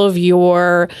tying all of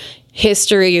your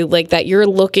history like that you're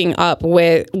looking up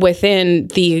within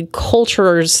the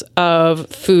cultures of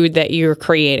food that you're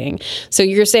creating? So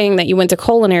you're saying that you went to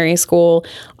culinary school,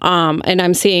 and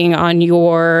I'm seeing on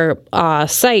your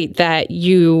site that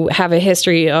you have a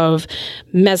history of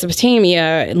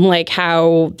Mesopotamia and like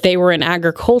how they were an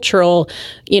agricultural,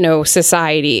 you know,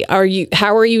 society.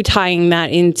 How are you tying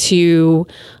that into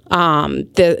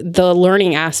the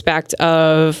learning aspect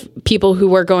of people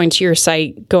who are going to your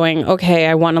site going, okay,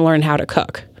 I want to learn how to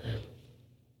cook?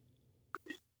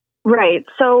 Right.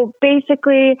 So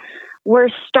basically, we're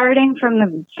starting from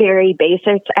the very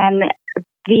basics, and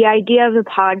the idea of the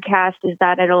podcast is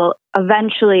that it'll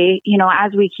eventually, you know,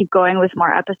 as we keep going with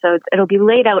more episodes, it'll be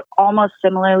laid out almost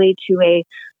similarly to a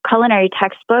culinary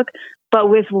textbook, but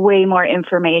with way more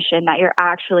information that you're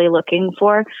actually looking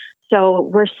for. So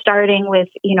we're starting with,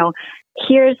 you know,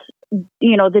 here's,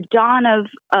 the dawn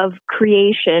of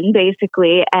creation,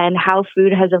 basically, and how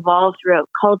food has evolved throughout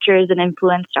cultures and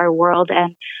influenced our world,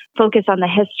 and focus on the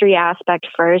history aspect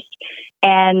first.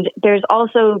 And there's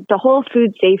also the whole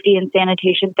food safety and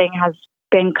sanitation thing has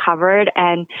been covered,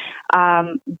 and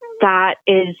that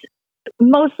is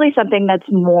mostly something that's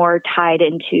more tied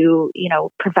into,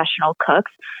 professional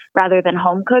cooks rather than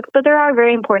home cooks. But there are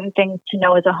very important things to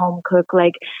know as a home cook,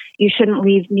 like you shouldn't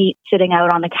leave meat sitting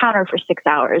out on the counter for 6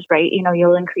 hours, right?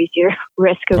 You'll increase your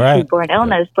risk of foodborne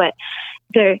illness. But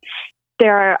there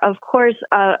are, of course,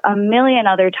 a million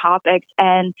other topics.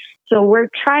 And so we're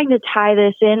trying to tie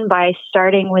this in by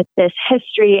starting with this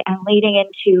history and leading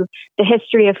into the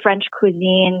history of French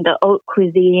cuisine, the haute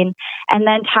cuisine, and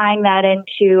then tying that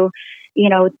into,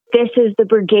 this is the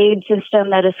brigade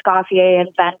system that Escoffier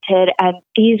invented, and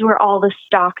these were all the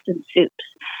stocks and soups,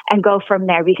 and go from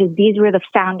there, because these were the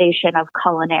foundation of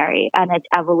culinary and its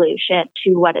evolution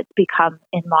to what it's become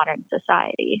in modern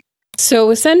society.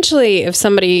 So essentially, if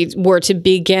somebody were to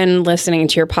begin listening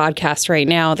to your podcast right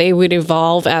now, they would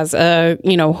evolve as a,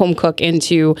 home cook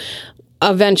into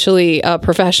eventually a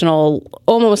professional,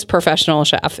 almost professional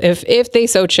chef, if they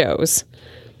so chose.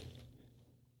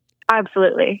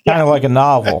 Absolutely. Kind of like a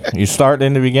novel. You start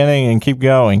in the beginning and keep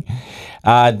going.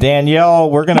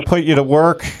 Danielle, we're going to put you to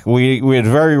work. It's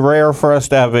very rare for us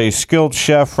to have a skilled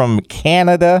chef from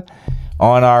Canada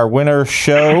on our winter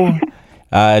show.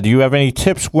 Do you have any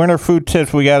tips, winter food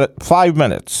tips? We got 5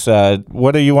 minutes.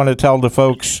 What do you want to tell the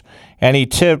folks? Any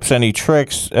tips, any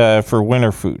tricks for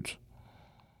winter foods?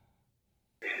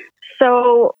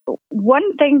 So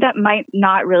one thing that might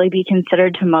not really be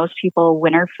considered to most people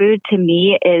winter food, to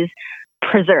me, is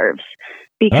preserves.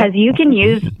 Because you can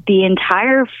use the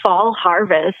entire fall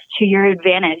harvest to your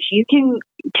advantage. You can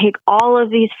take all of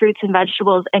these fruits and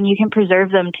vegetables and you can preserve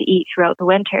them to eat throughout the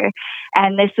winter.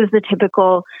 And this is the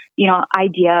typical,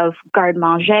 idea of garde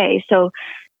manger. So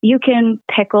you can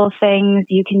pickle things,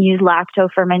 you can use lacto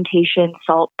fermentation,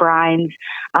 salt brines,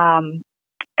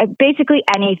 basically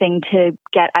anything to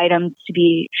get items to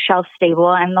be shelf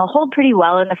stable, and they'll hold pretty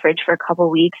well in the fridge for a couple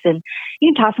weeks. And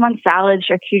you can toss them on salads,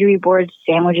 charcuterie boards,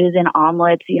 sandwiches, and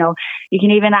omelets. You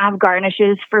can even have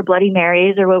garnishes for Bloody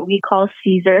Marys, or what we call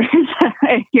Caesars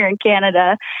here in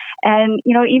Canada. And,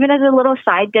 even as a little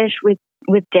side dish with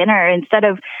dinner, instead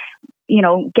of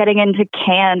getting into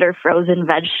canned or frozen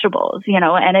vegetables,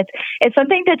 and it's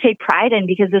something to take pride in,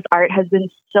 because this art has been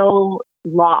so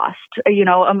lost,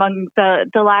 among the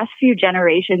last few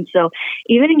generations. So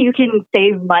even you can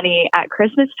save money at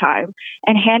Christmas time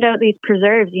and hand out these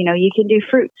preserves. You can do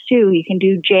fruits too. You can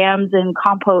do jams and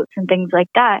compotes and things like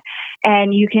that.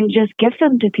 And you can just gift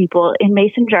them to people in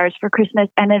mason jars for Christmas,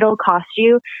 and it'll cost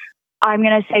you, I'm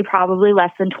going to say, probably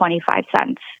less than 25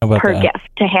 cents per gift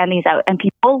to hand these out. And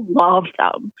people love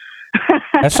them.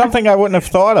 That's something I wouldn't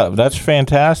have thought of. That's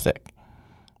fantastic.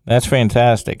 That's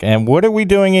fantastic. And what are we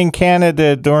doing in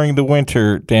Canada during the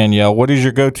winter, Danielle? What is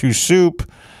your go-to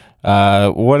soup?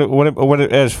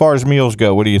 What as far as meals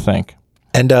go, what do you think?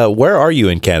 And where are you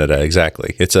in Canada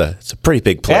exactly? It's a pretty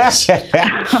big place.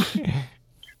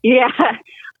 Yeah.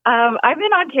 I'm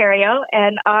in Ontario,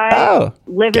 and I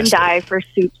live and die for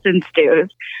soups and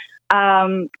stews.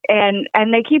 And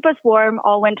they keep us warm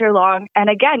all winter long. And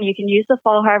again, you can use the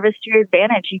fall harvest to your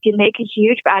advantage. You can make a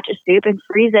huge batch of soup and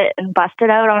freeze it and bust it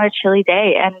out on a chilly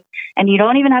day. And you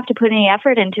don't even have to put any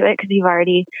effort into it, because you've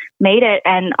already made it.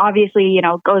 And obviously,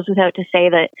 it goes without to say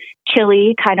that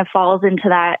chili kind of falls into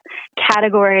that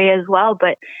category as well.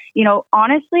 But,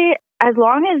 honestly, as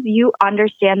long as you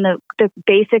understand the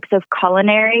basics of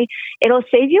culinary, it'll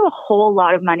save you a whole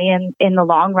lot of money in the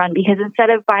long run, because instead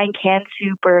of buying canned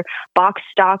soup or box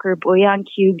stock or bouillon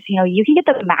cubes, you can get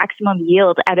the maximum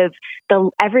yield out of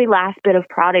every last bit of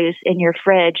produce in your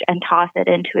fridge and toss it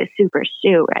into a soup or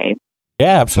stew, right?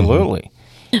 Yeah, absolutely.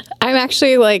 I'm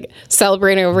actually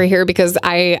celebrating over here, because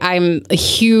I'm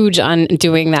huge on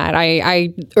doing that.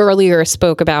 I earlier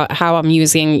spoke about how I'm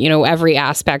using, every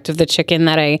aspect of the chicken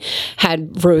that I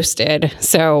had roasted.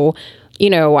 So,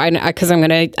 because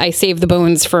I save the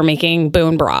bones for making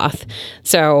bone broth.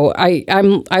 So I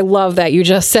love that you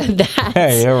just said that.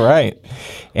 Hey, you're right.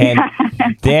 And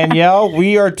Danielle,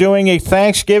 we are doing a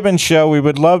Thanksgiving show. We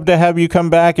would love to have you come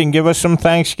back and give us some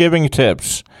Thanksgiving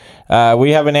tips.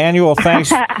 We have an annual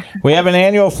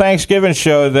Thanksgiving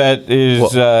show that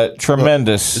is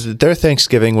tremendous. Their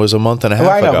Thanksgiving was a month and a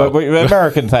half ago. I know, but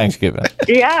American Thanksgiving.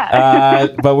 Yeah.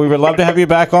 But we would love to have you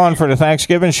back on for the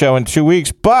Thanksgiving show in 2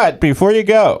 weeks. But before you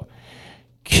go,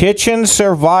 Kitchen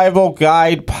Survival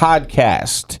Guide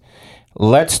podcast.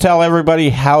 let's tell everybody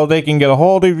how they can get a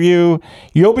hold of you.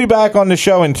 You'll be back on the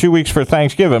show in 2 weeks for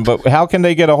Thanksgiving, but how can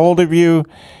they get a hold of you?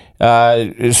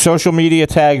 Social media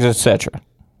tags, etc.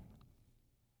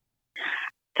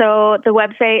 So the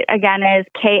website, again, is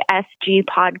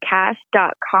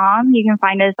ksgpodcast.com. You can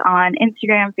find us on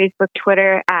Instagram, Facebook,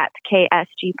 Twitter at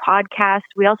KSG Podcast.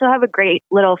 We also have a great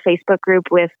little Facebook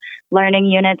group with learning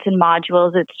units and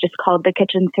modules. It's just called the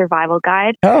Kitchen Survival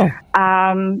Guide. Oh.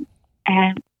 And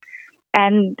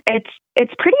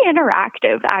it's pretty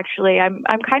interactive, actually. I'm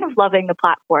kind of loving the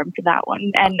platform for that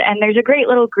one. And there's a great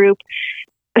little group.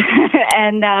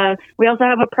 And we also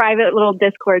have a private little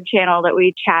Discord channel that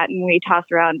we chat and we toss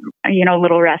around,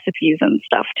 little recipes and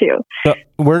stuff too. So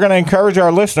we're going to encourage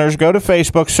our listeners, go to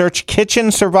Facebook, search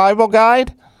Kitchen Survival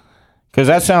Guide, because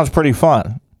that sounds pretty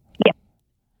fun. Yeah.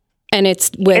 And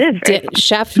it's with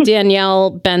Chef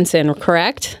Danielle Benson,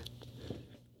 correct?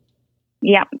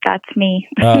 Yeah, that's me.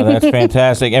 Oh, that's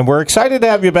fantastic. And we're excited to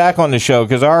have you back on the show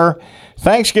because our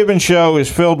Thanksgiving show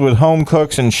is filled with home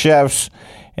cooks and chefs.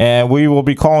 And we will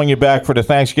be calling you back for the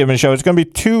Thanksgiving show. It's going to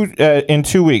be in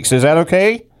 2 weeks. Is that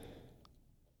okay?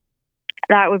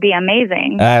 That would be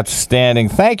amazing. Outstanding.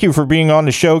 Thank you for being on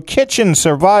the show, Kitchen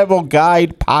Survival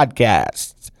Guide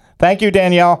Podcast. Thank you,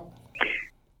 Danielle.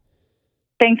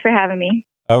 Thanks for having me.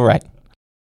 All right.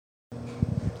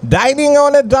 Dining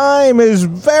on a Dime is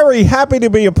very happy to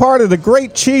be a part of the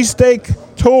Great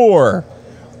Cheesesteak Tour.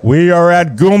 We are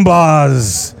at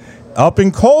Goomba's up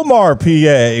in Colmar,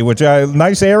 PA, which is a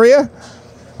nice area.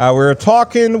 We're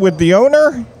talking with the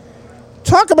owner.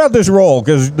 Talk about this roll,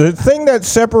 because the thing that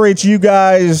separates you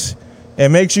guys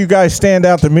and makes you guys stand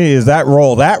out to me is that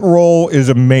roll. That roll is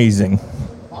amazing.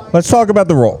 Let's talk about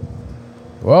the roll.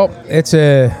 Well, it's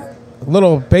a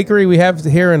little bakery we have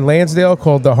here in Lansdale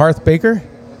called the Hearth Baker.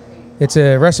 It's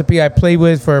a recipe I played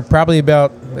with for probably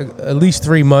about at least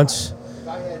 3 months.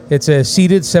 It's a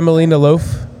seeded semolina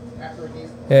loaf.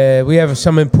 We have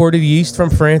some imported yeast from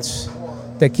France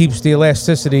that keeps the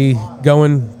elasticity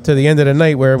going to the end of the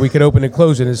night where we could open and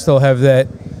close it and still have that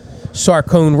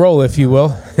sarcone roll, if you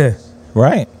will.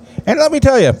 Right. And let me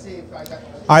tell you,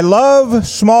 I love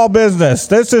small business.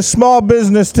 This is small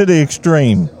business to the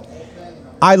extreme.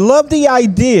 I love the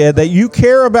idea that you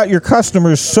care about your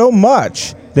customers so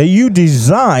much that you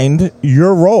designed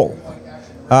your roll.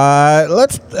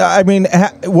 What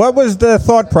was the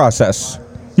thought process?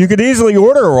 You could easily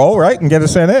order a roll, right, and get it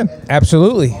sent in.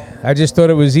 Absolutely. I just thought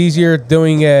it was easier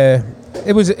doing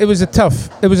it was a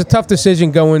tough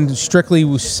decision going strictly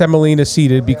with semolina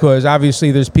seeded, because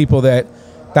obviously there's people that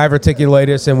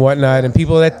diverticulitis and whatnot, and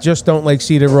people that just don't like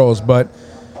seeded rolls. But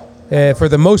for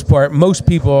the most part, most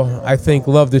people I think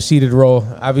love the seeded roll.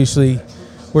 Obviously,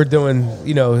 we're doing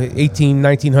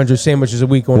 1,900 sandwiches a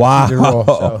week on the seeded roll.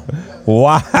 So.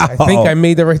 Wow. I think I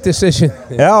made the right decision.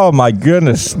 Oh, my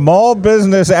goodness. Small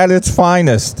business at its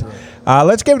finest.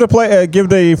 Let's give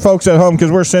the folks at home,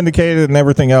 because we're syndicated and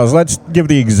everything else, let's give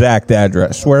the exact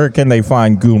address. Where can they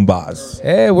find Goomba's?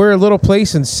 We're a little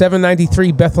place in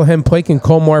 793 Bethlehem Pike in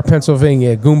Colmar,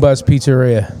 Pennsylvania, Goomba's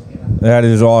Pizzeria. That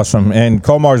is awesome. And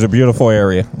Colmar's a beautiful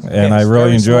area, and I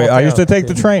really enjoy it. I used to take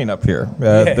the train up here,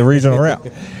 the regional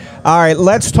route. All right,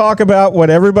 let's talk about what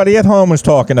everybody at home is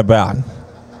talking about.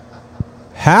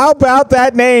 How about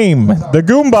that name, the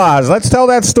Goomba's? Let's tell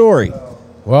that story.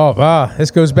 Well, this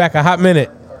goes back a hot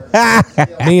minute.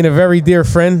 Me and a very dear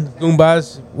friend,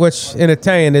 Goomba's, which in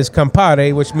Italian is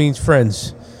compare, which means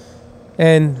friends.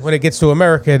 And when it gets to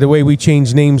America, the way we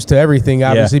change names to everything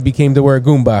obviously became the word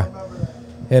Goomba.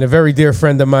 And a very dear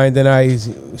friend of mine and I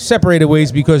separated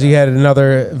ways because he had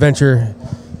another venture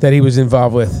that he was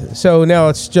involved with. So now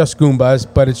it's just Goomba's,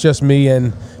 but it's just me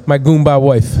and my Goomba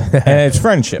wife. And it's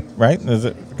friendship, right? Is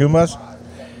it Goomba's?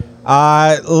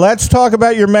 Let's talk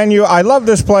about your menu. I love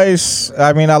this place.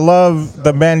 I mean, I love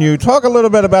the menu. Talk a little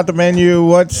bit about the menu.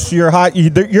 What's your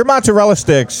your mozzarella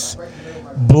sticks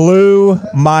blew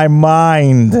my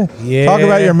mind. Yeah. Talk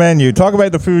about your menu. Talk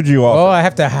about the food you offer. Oh, I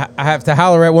have to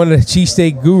holler at one of the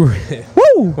cheesesteak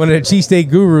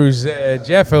gurus,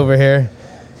 Jeff over here.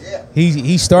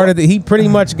 He pretty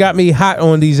much got me hot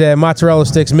on these mozzarella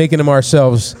sticks, making them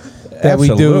ourselves. That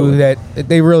Absolutely. We do that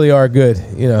they really are good.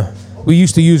 We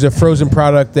used to use a frozen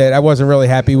product that I wasn't really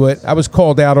happy with. I was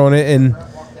called out on it, and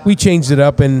we changed it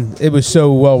up, and it was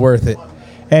so well worth it.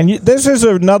 And this is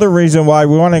another reason why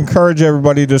we want to encourage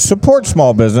everybody to support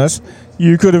small business.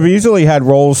 You could have easily had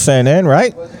rolls sent in,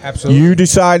 right? Absolutely. You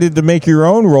decided to make your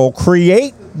own roll,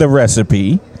 create the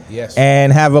recipe, yes,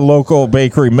 and have a local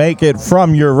bakery make it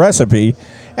from your recipe.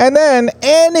 And then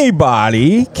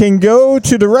anybody can go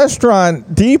to the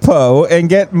Restaurant Depot and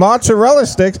get mozzarella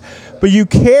sticks. but you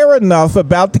care enough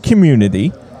about the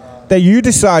community that you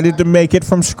decided to make it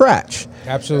from scratch.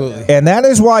 Absolutely. And that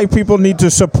is why people need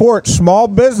to support small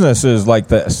businesses like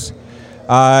this.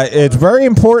 It's very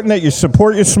important that you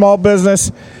support your small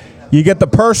business. You get the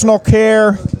personal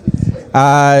care.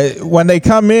 When they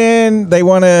come in, they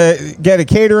want to get a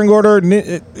catering order.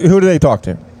 Who do they talk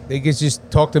to? They can just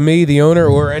talk to me, the owner,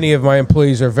 or any of my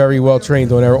employees are very well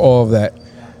trained on all of that.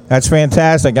 That's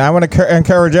fantastic. I want to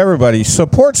encourage everybody.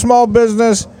 Support small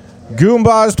business.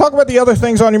 Goombas. Talk about the other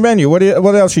things on your menu. What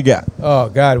else you got? Oh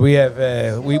God, we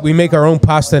have we make our own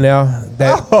pasta now.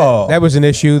 That was an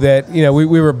issue that we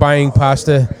were buying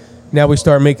pasta. Now we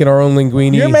start making our own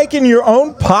linguine. You're making your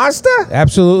own pasta?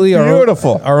 Absolutely.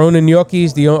 Beautiful. Our own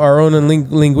gnocchis, our own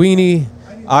linguine.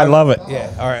 I love it.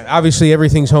 Yeah. All right. Obviously,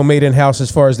 everything's homemade in house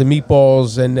as far as the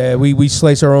meatballs, and we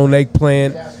slice our own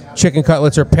eggplant. Chicken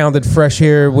cutlets are pounded fresh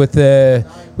here with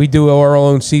we do our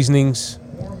own seasonings.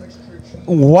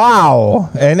 Wow.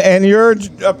 And you're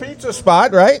a pizza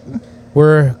spot, right?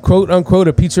 We're quote unquote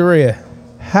a pizzeria.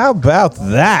 How about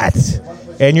that?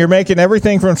 And you're making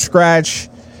everything from scratch.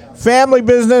 Family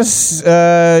business.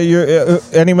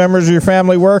 Any members of your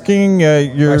family working?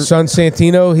 My son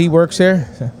Santino, he works there,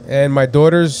 and my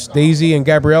daughters Daisy and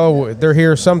Gabriella, they're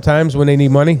here sometimes when they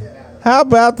need money. How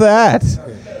about that?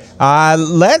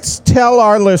 Let's tell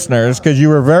our listeners, because you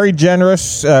were very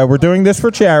generous. We're doing this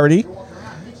for charity,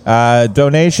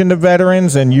 donation to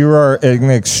veterans, and you are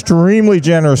an extremely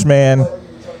generous man.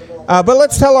 But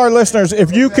let's tell our listeners,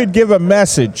 if you could give a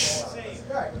message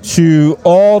to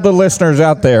all the listeners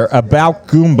out there about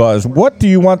Goombas, what do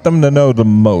you want them to know the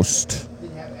most?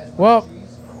 Well,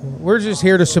 we're just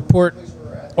here to support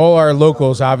all our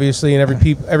locals, obviously, and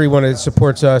everyone that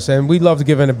supports us, and we love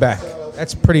giving it back.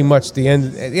 That's pretty much the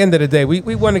end. At the end of the day,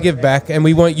 we want to give back, and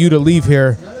we want you to leave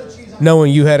here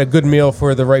knowing you had a good meal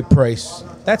for the right price.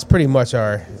 That's pretty much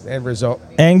our end result.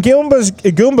 And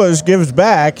Goombas gives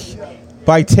back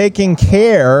by taking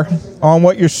care on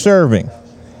what you're serving.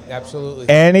 Absolutely.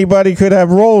 Anybody could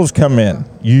have rolls come in.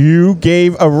 You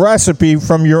gave a recipe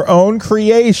from your own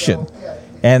creation,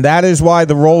 and that is why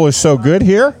the roll is so good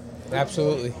here.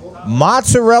 Absolutely.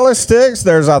 Mozzarella sticks.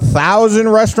 There's 1,000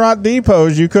 restaurant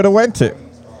depots you could have went to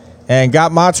and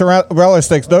got mozzarella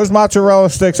sticks. Those mozzarella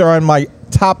sticks are in my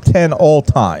top 10 all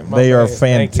time. They are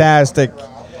fantastic.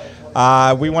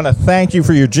 We want to thank you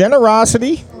for your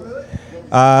generosity,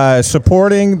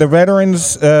 supporting the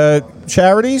veterans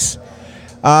charities.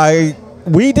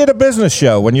 We did a business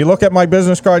show. When you look at my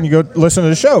business card and you go listen to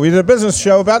the show, we did a business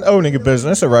show about owning a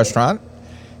business, a restaurant,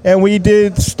 and we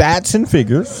did stats and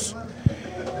figures.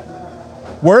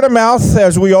 Word of mouth,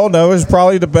 as we all know, is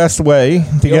probably the best way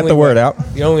to get the word out.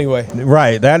 The only way.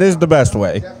 Right, that is the best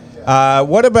way.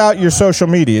 What about your social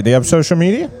media? Do you have social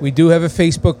media? We do have a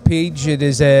Facebook page.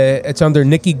 It's under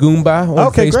Nicky Goomba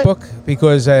on Facebook. Great.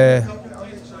 Because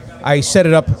I set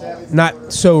it up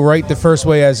not so right the first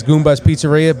way as Goomba's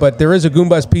Pizzeria, but there is a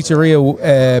Goomba's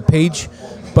Pizzeria page.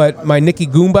 But my Nicky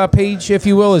Goomba page, if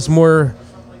you will, is more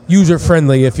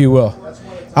user-friendly, if you will.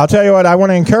 I'll tell you what, I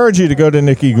want to encourage you to go to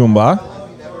Nicky Goomba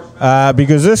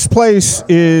because this place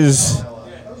is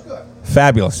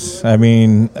fabulous. I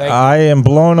mean, I am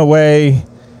blown away.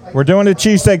 We're doing a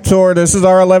cheesesteak tour. This is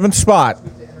our 11th spot.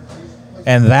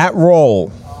 And that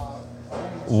roll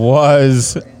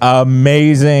was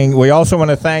amazing. We also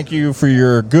want to thank you for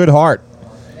your good heart,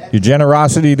 your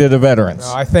generosity to the veterans.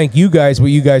 I thank you guys,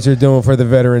 what you guys are doing for the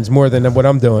veterans more than what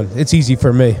I'm doing. It's easy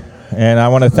for me. And I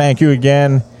want to thank you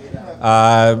again.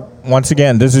 Once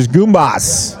again, this is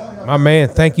Goombas. My man,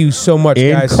 thank you so much,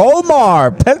 guys. In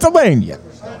Colmar, Pennsylvania.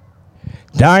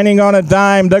 Dining on a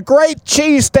Dime, the Great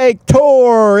Cheesesteak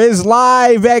Tour is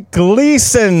live at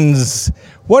Gleason's.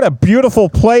 What a beautiful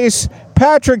place.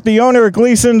 Patrick, the owner of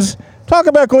Gleason's, talk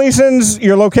about Gleason's,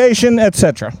 your location,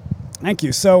 etc. Thank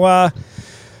you. So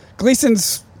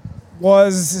Gleason's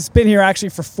has been here actually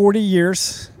for 40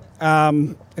 years.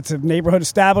 It's a neighborhood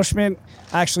establishment.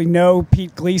 I actually know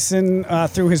Pete Gleason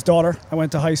through his daughter. I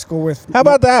went to high school with How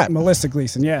about that? Melissa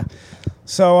Gleason, yeah.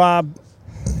 So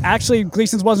actually,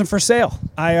 Gleason's wasn't for sale.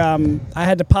 I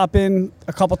had to pop in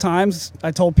a couple times.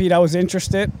 I told Pete I was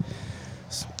interested.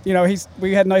 You know,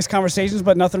 we had nice conversations,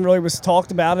 but nothing really was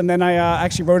talked about. And then I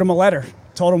actually wrote him a letter,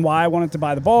 told him why I wanted to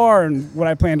buy the bar and what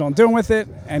I planned on doing with it.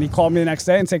 And he called me the next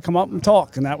day and said, "Come up and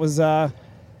talk." And that was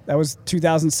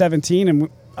 2017, and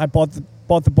I bought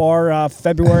bought the bar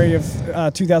February of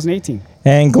 2018.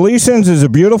 And Gleason's is a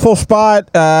beautiful spot.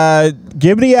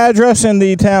 Give the address and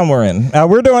the town we're in.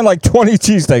 We're doing like 20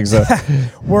 cheesesteaks.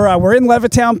 We're in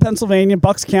Levittown, Pennsylvania,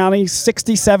 Bucks County,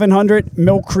 6700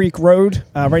 Mill Creek Road,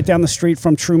 right down the street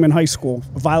from Truman High School,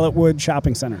 Violet Wood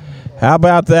Shopping Center. How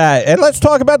about that? And let's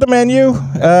talk about the menu.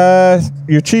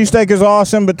 Your cheesesteak is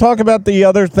awesome, but talk about the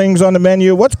other things on the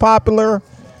menu. What's popular?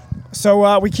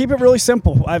 So we keep it really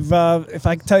simple. If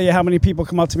I could tell you how many people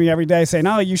come up to me every day saying,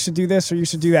 "Oh, you should do this or you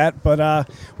should do that," but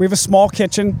we have a small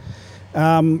kitchen.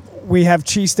 We have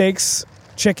cheesesteaks,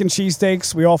 chicken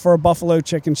cheesesteaks. We offer a buffalo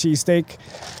chicken cheesesteak.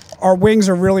 Our wings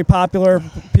are really popular.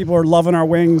 People are loving our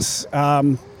wings.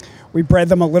 We bread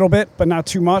them a little bit, but not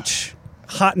too much.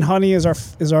 Hot and honey is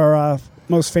our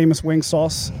most famous wing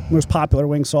sauce, most popular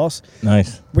wing sauce.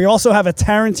 Nice. We also have a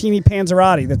Tarantini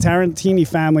Panzerotti. The Tarantini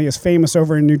family is famous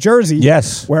over in New Jersey.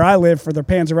 Yes. Where I live for their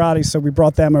Panzerotti, so we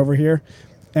brought them over here.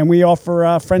 And we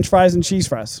offer French fries and cheese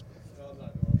fries.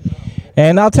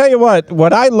 And I'll tell you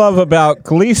what I love about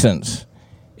Gleason's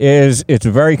is it's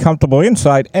very comfortable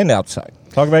inside and outside.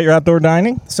 Talk about your outdoor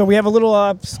dining. So we have a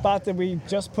little spot that we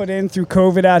just put in through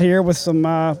COVID out here with some,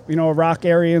 a rock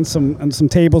area and some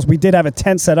tables. We did have a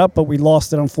tent set up, but we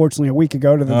lost it unfortunately a week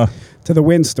ago to the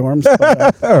windstorms.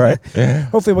 But, all right.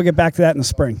 Hopefully we'll get back to that in the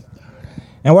spring.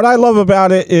 And what I love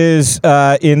about it is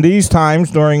in these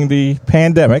times during the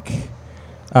pandemic,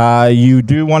 you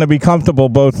do want to be comfortable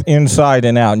both inside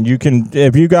and out. And you can,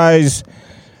 if you guys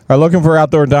are looking for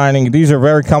outdoor dining, these are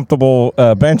very comfortable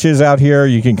benches out here.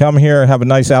 You can come here and have a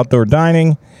nice outdoor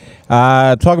dining.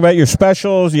 Talk about your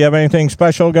specials. You have anything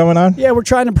special going on? Yeah, we're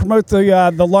trying to promote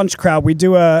the lunch crowd. We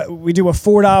do a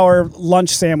 $4 lunch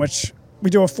sandwich. We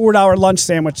do a $4 lunch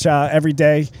sandwich every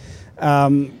day.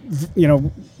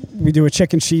 We do a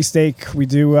chicken cheesesteak. We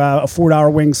do a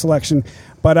 $4 wing selection.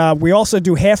 But we also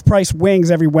do half-price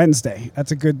wings every Wednesday.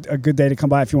 That's a good day to come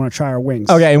by if you want to try our wings.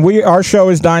 Okay, and our show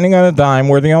is Dining on a Dime.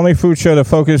 We're the only food show that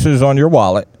focuses on your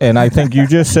wallet. And I think you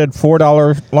just said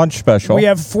 $4 lunch special. We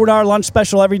have $4 lunch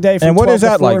special every day. From and what 12 is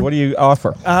that to 4. like? What do you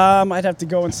offer? I'd have to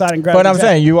go inside and grab. But I'm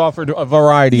saying you offered a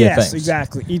variety of things. Yes,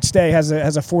 exactly. Each day has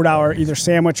a $4 either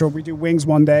sandwich or we do wings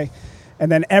one day.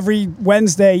 And then every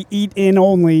Wednesday, eat in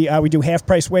only, we do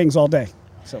half-price wings all day.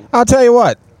 So I'll tell you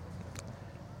what.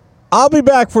 I'll be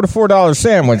back for the $4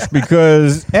 sandwich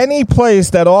because any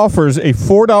place that offers a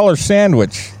 $4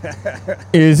 sandwich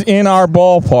is in our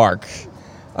ballpark.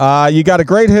 You got a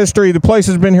great history. The place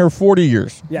has been here 40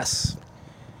 years. Yes.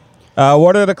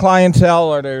 What are the clientele?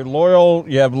 Are they loyal?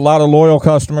 You have a lot of loyal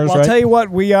customers, well, right? I'll tell you what.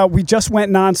 We just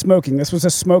went non-smoking. This was a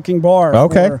smoking bar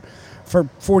for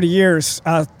 40 years.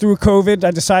 Through COVID,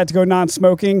 I decided to go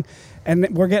non-smoking. And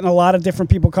we're getting a lot of different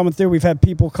people coming through. We've had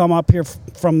people come up here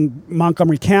from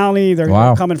Montgomery County.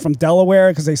 They're coming from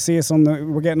Delaware because they see us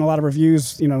we're getting a lot of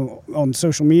reviews, on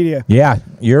social media. Yeah,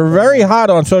 you're very hot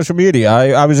on social media.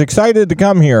 I was excited to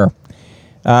come here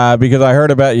because I heard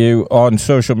about you on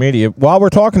social media. While we're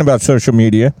talking about social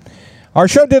media, our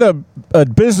show did a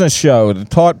business show that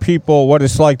taught people what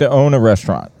it's like to own a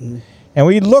restaurant. Mm-hmm. And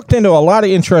we looked into a lot of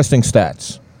interesting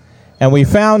stats. And we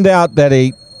found out that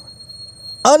a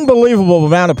unbelievable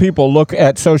amount of people look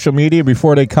at social media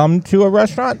before they come to a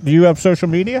restaurant. Do you have social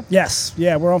media? Yes.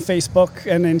 Yeah, we're on Facebook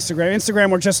and Instagram.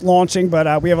 Instagram we're just launching,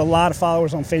 but we have a lot of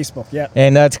followers on Facebook. Yeah.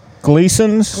 And that's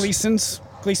Gleason's?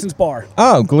 Gleason's Bar.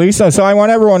 Oh, Gleason. So I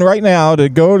want everyone right now to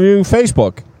go to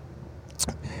Facebook,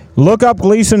 look up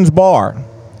Gleason's Bar,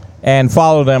 and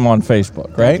follow them on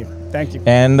Facebook, right? Thank you.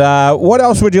 And what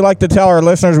else would you like to tell our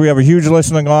listeners? We have a huge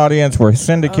listening audience. We're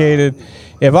syndicated.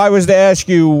 If I was to ask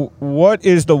you, what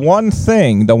is the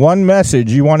one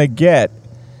message you want to get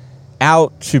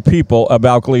out to people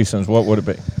about Gleason's, what would it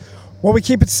be? Well, we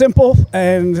keep it simple,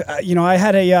 and I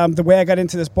had the way I got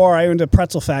into this bar, I owned a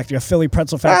pretzel factory, a Philly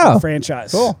pretzel factory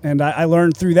franchise. Cool. And I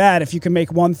learned through that, if you can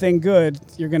make one thing good,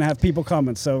 you're going to have people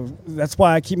coming. So that's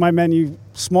why I keep my menu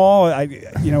small.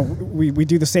 We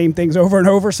do the same things over and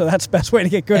over, so that's the best way to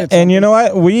get good at something. And you know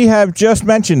what? We have just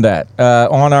mentioned that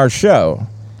on our show.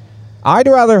 I'd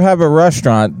rather have a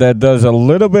restaurant that does a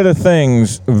little bit of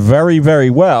things very,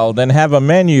 very well than have a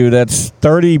menu that's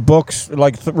 30 books,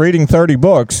 like reading 30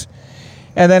 books.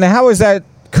 And then how is that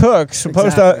cook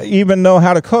supposed to even know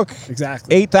how to cook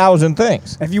 8,000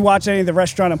 things? If you watch any of the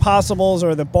Restaurant Impossibles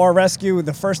or the Bar Rescue,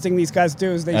 the first thing these guys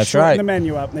do is they shorten the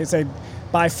menu up. They say,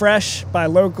 buy fresh, buy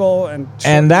local.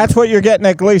 And that's what you're getting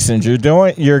at Gleason's. You're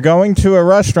going to a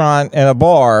restaurant and a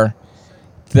bar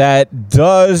that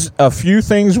does a few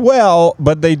things well,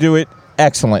 but they do it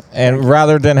excellent. And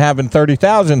rather than having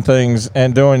 30,000 things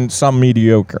and doing some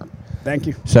mediocre. Thank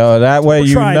you. So that way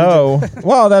you trying to know.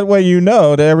 Well, that way you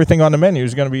know that everything on the menu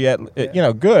is going to be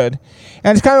good.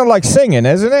 And it's kind of like singing,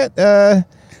 isn't it?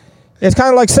 It's kind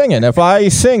of like singing. If I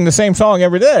sing the same song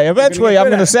every day, eventually I'm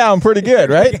going to sound pretty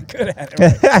good, right? Get good at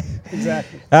it, right?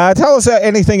 Exactly. Tell us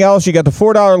anything else. You got the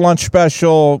 $4 lunch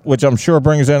special, which I'm sure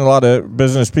brings in a lot of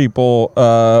business people.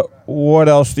 What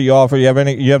else do you offer? You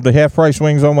have the half price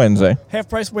wings on Wednesday. Half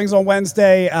price wings on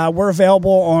Wednesday. We're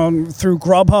available through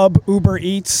Grubhub, Uber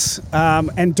Eats,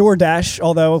 and DoorDash.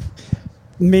 Although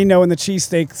me knowing the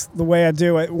cheesesteaks the way I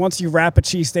do it, once you wrap a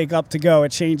cheesesteak up to go, it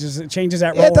changes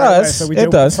that roll. It does. Right away. So we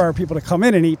do prefer people to come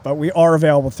in and eat, but we are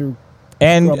available through.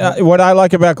 And what I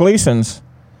like about Gleason's,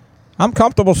 I'm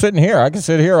comfortable sitting here. I can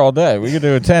sit here all day. We could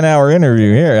do a 10-hour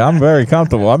interview here. I'm very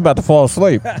comfortable. I'm about to fall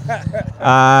asleep. We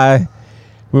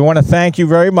want to thank you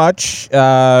very much.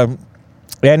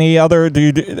 Any other?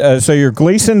 So you're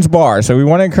Gleason's Bar. So we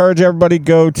want to encourage everybody to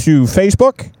go to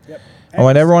Facebook. Yep. I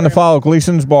want everyone to follow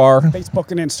Gleason's Bar.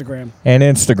 Facebook and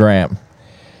Instagram.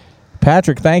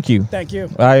 Patrick, thank you. Thank you.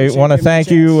 I want to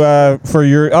thank you for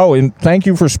and thank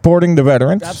you for supporting the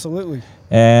veterans. Absolutely.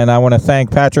 And I want to thank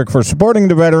Patrick for supporting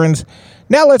the veterans.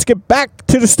 Now let's get back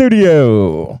to the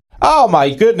studio. Oh, my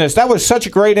goodness. That was such a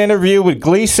great interview with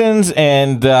Gleason's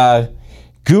and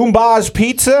Goomba's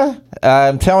Pizza.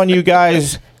 I'm telling you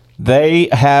guys, they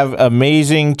have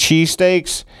amazing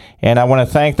cheesesteaks. And I want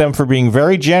to thank them for being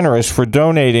very generous for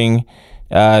donating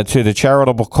to the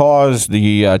charitable cause,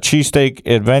 the Cheesesteak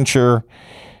Adventure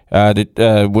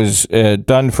that was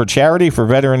done for charity, for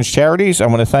veterans charities. I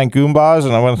want to thank Goombas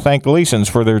and I want to thank Gleason's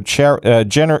for their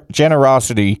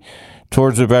generosity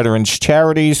towards the veterans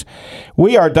charities.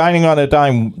 We are Dining on a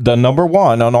Dime, the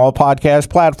 #1 on all podcast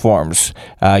platforms.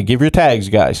 Give your tags,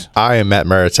 guys. I am Matt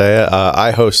Maratea.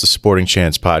 I host the Sporting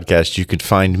Chance podcast. You can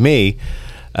find me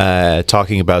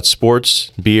talking about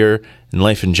sports, beer, and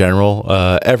life in general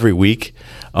every week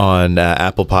on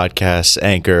Apple Podcasts,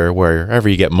 Anchor, wherever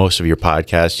you get most of your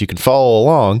podcasts. You can follow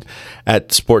along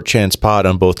at Sport Chance Pod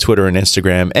on both Twitter and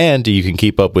Instagram, and you can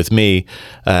keep up with me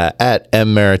at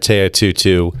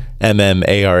mmaratea22,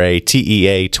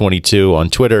 MMARATEA22 on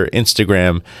Twitter,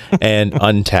 Instagram, and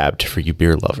Untapped for you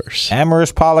beer lovers.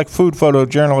 Amaris Pollock, food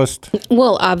photojournalist.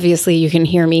 Well, obviously, you can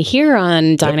hear me here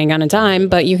on Dining on a Dime,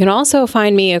 but you can also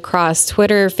find me across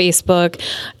Twitter, Facebook,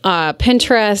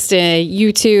 Pinterest,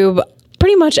 YouTube,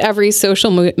 pretty much every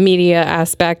social media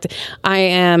aspect. I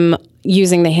am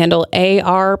using the handle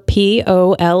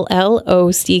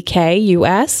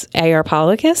ARPOLLOCKUS, AR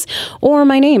Pollicus, or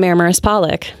my name, Amaris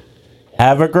Pollock.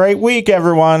 Have a great week,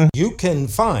 everyone. You can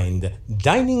find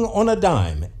Dining on a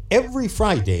Dime every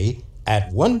Friday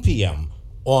at 1 p.m.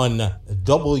 on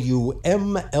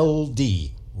WMLD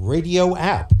radio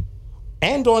app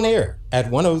and on air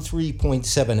at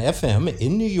 103.7 FM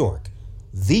in New York,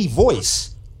 the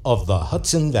voice of the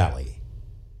Hudson Valley.